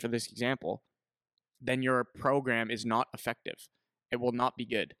skating for this example, then your program is not effective. It will not be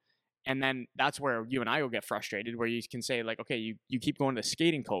good. And then that's where you and I will get frustrated, where you can say like, okay, you keep going to the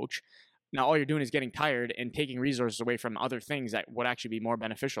skating coach. Now all you're doing is getting tired and taking resources away from other things that would actually be more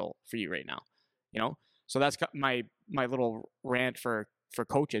beneficial for you right now. So that's my little rant for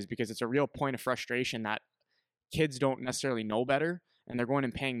coaches, because it's a real point of frustration that kids don't necessarily know better, and they're going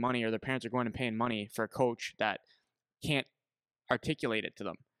and paying money, or their parents are going and paying money for a coach that can't articulate it to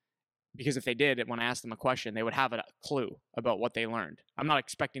them. Because if they did, when I asked them a question, they would have a clue about what they learned. I'm not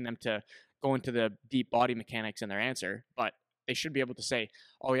expecting them to go into the deep body mechanics in their answer, but they should be able to say,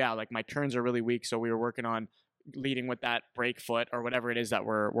 oh yeah, like my turns are really weak, so we were working on leading with that break foot or whatever it is that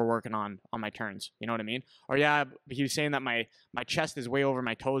we're working on my turns. You know what I mean? Or yeah, he was saying that my chest is way over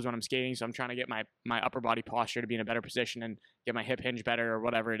my toes when I'm skating, so I'm trying to get my upper body posture to be in a better position and get my hip hinge better or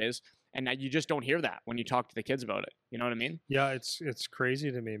whatever it is. And you just don't hear that when you talk to the kids about it. You know what I mean? Yeah, it's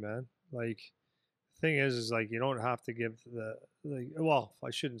crazy to me, man. Like, the thing is like, you don't have to give well,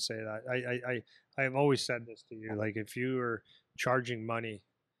 I shouldn't say that. I've always said this to you. Like, if you are charging money,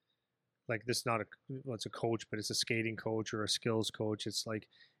 like this, it's a coach, but it's a skating coach or a skills coach. It's like,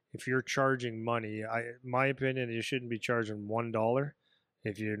 if you're charging money, my opinion, you shouldn't be charging $1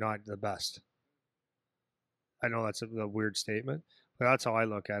 if you're not the best. I know that's a weird statement, but that's how I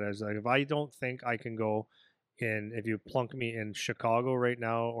look at it. Is like, if I don't think I can go if you plunk me in Chicago right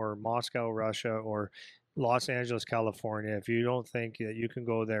now, or Moscow, Russia, or Los Angeles, California, if you don't think that you can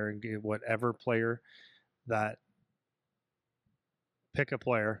go there and get whatever player pick a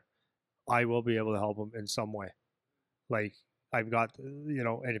player, I will be able to help them in some way. Like, I've got,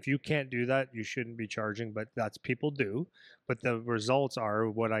 and if you can't do that, you shouldn't be charging, but that's, people do. But the results are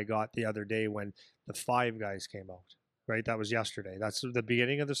what I got the other day when the 5 guys came out. Right, that was yesterday. That's the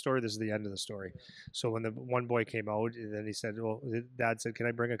beginning of the story. This is the end of the story. So when the one boy came out, and then he said, "Well, Dad said, can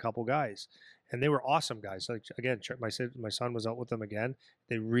I bring a couple guys?" And they were awesome guys. Like, again, my son was out with them again.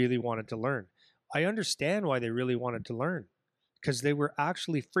 They really wanted to learn. I understand why they really wanted to learn, because they were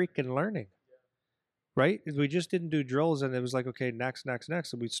actually freaking learning. Right? We just didn't do drills, and it was like, okay, next, and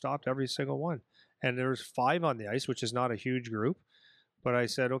we stopped every single one. And there was 5 on the ice, which is not a huge group, but I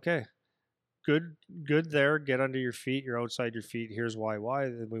said, okay. Good there. Get under your feet. You're outside your feet. Here's why.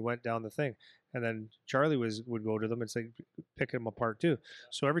 Then we went down the thing, and then Charlie would go to them and say, pick them apart too.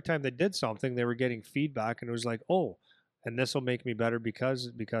 So every time they did something, they were getting feedback, and it was like, oh, and this will make me better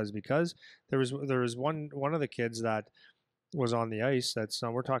because there was one of the kids that was on the ice that's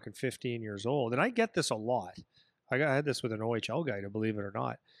we're talking 15 years old, and I get this a lot. I had this with an OHL guy, to believe it or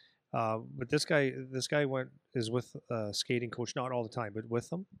not. But this guy is with a skating coach, not all the time, but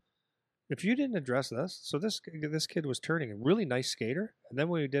with them. If you didn't address this, so this kid was turning a really nice skater, and then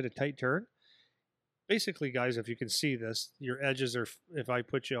when we did a tight turn, basically, guys, if you can see this, your edges are, if I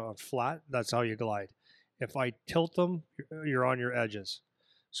put you on flat, that's how you glide. If I tilt them, you're on your edges.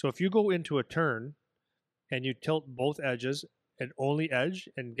 So if you go into a turn and you tilt both edges and only edge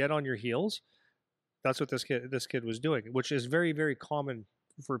and get on your heels, that's what this kid was doing, which is very, very common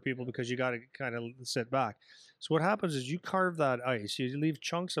for people, because you got to kind of sit back. So what happens is you carve that ice, you leave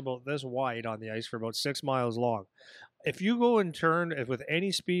chunks about this wide on the ice for about 6 miles long. If you go and turn with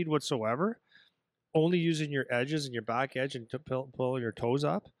any speed whatsoever, only using your edges and your back edge and pull your toes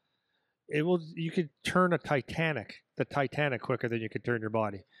up, you could turn the Titanic quicker than you could turn your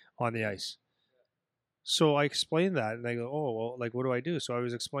body on the ice. So I explained that, and they go, oh, well, like, what do I do? So I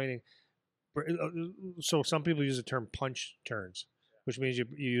was explaining, so some people use the term punch turns, which means you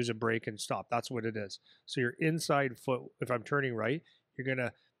use a brake and stop. That's what it is. So your inside foot, if I'm turning right, you're going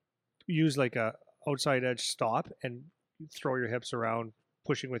to use like a outside edge stop and throw your hips around,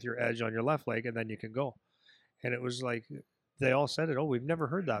 pushing with your edge on your left leg, and then you can go. And it was like, they all said it. Oh, we've never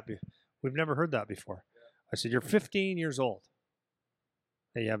heard that. We've never heard that before. I said, you're 15 years old,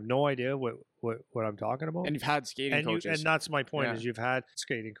 and you have no idea what I'm talking about. And you've had skating coaches. And that's my point, is you've had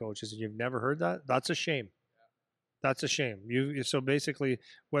skating coaches and you've never heard that. That's a shame. That's a shame. So basically,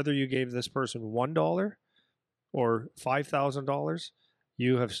 whether you gave this person $1 or $5,000,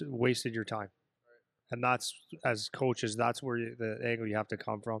 you have wasted your time. And that's, as coaches, that's where the angle you have to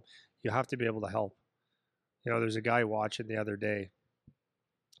come from. You have to be able to help. There's a guy watching the other day,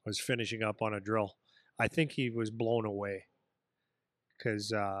 was finishing up on a drill. I think he was blown away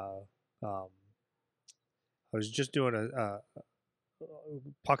because I was just doing a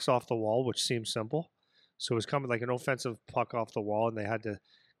pucks off the wall, which seems simple. So it was coming like an offensive puck off the wall, and they had to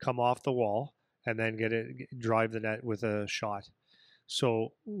come off the wall and then drive the net with a shot.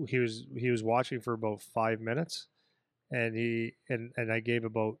 So he was watching for about 5 minutes, and I gave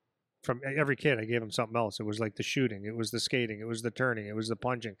about from every kid, I gave them something else. It was like the shooting, it was the skating, it was the turning, it was the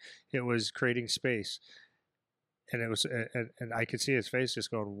punching, it was creating space. And it was, and I could see his face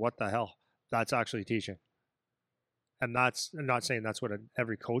just going, what the hell? That's actually teaching. And that's, I'm not saying that's what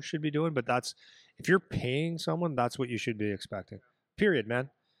every coach should be doing, but that's, if you're paying someone, that's what you should be expecting. Period, man.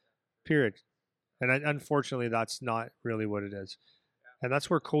 Period. And unfortunately, that's not really what it is. And that's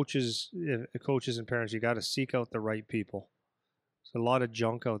where coaches and parents, you got to seek out the right people. There's a lot of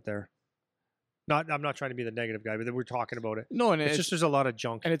junk out there. I'm not trying to be the negative guy, but we're talking about it. No, and it's just there's a lot of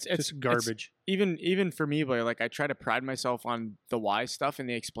junk, and it's just garbage. Even for me, but like I try to pride myself on the why stuff and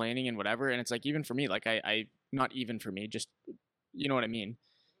the explaining and whatever. And it's like even for me, like I not even for me, just you know what I mean.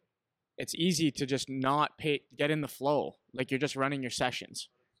 It's easy to just not get in the flow, like you're just running your sessions,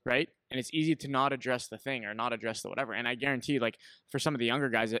 right? And it's easy to not address the thing or not address the whatever. And I guarantee, like for some of the younger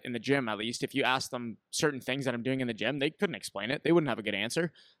guys in the gym, at least, if you ask them certain things that I'm doing in the gym, they couldn't explain it. They wouldn't have a good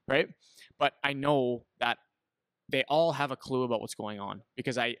answer, right? But I know that they all have a clue about what's going on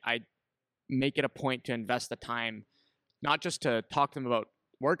because I make it a point to invest the time, not just to talk to them about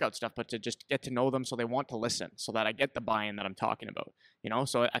workout stuff, but to just get to know them so they want to listen, so that I get the buy-in that I'm talking about, you know?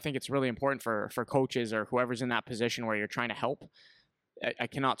 So I think it's really important for coaches or whoever's in that position where you're trying to help. I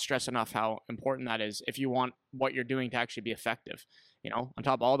cannot stress enough how important that is if you want what you're doing to actually be effective, you know, on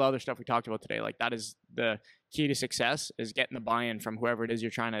top of all the other stuff we talked about today. Like that is the key to success, is getting the buy-in from whoever it is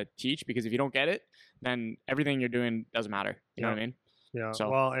you're trying to teach, because if you don't get it, then everything you're doing doesn't matter. You know what I mean? Yeah. So,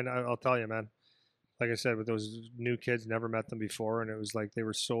 well, and I'll tell you, man, like I said, with those new kids, never met them before. And it was like, they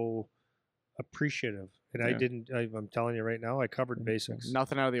were so appreciative. And I'm telling you right now, I covered basics.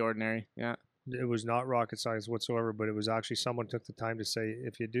 Nothing out of the ordinary. Yeah. It was not rocket science whatsoever, but it was actually someone took the time to say,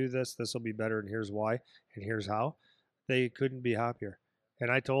 if you do this, this will be better, and here's why, and here's how. They couldn't be happier.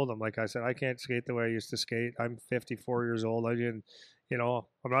 And I told them, like I said, I can't skate the way I used to skate. I'm 54 years old. I didn't, you know,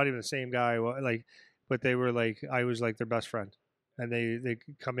 I'm not even the same guy. Like, but they were like, I was like their best friend. And they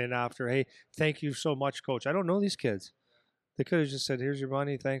come in after, hey, thank you so much, coach. I don't know these kids. They could have just said, here's your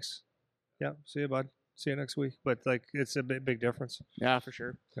money, thanks. Yeah, see you, bud. See you next week. But like, it's a big difference. Yeah, for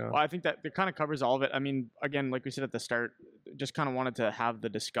sure. Yeah. Well, I think that it kind of covers all of it. I mean, again, like we said at the start, just kind of wanted to have the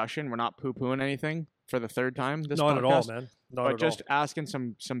discussion. We're not poo-pooing anything for the third time this Not podcast, at all, man. Not but just asking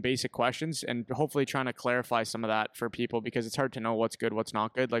some basic questions and hopefully trying to clarify some of that for people, because it's hard to know what's good, what's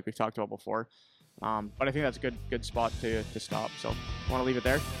not good, like we've talked about before. But I think that's a good spot to stop. So want to leave it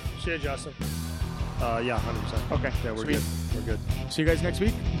there. See you, Justin. Yeah, 100%. Okay. Yeah, we're good. We're good. See you guys next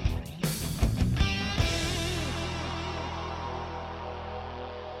week.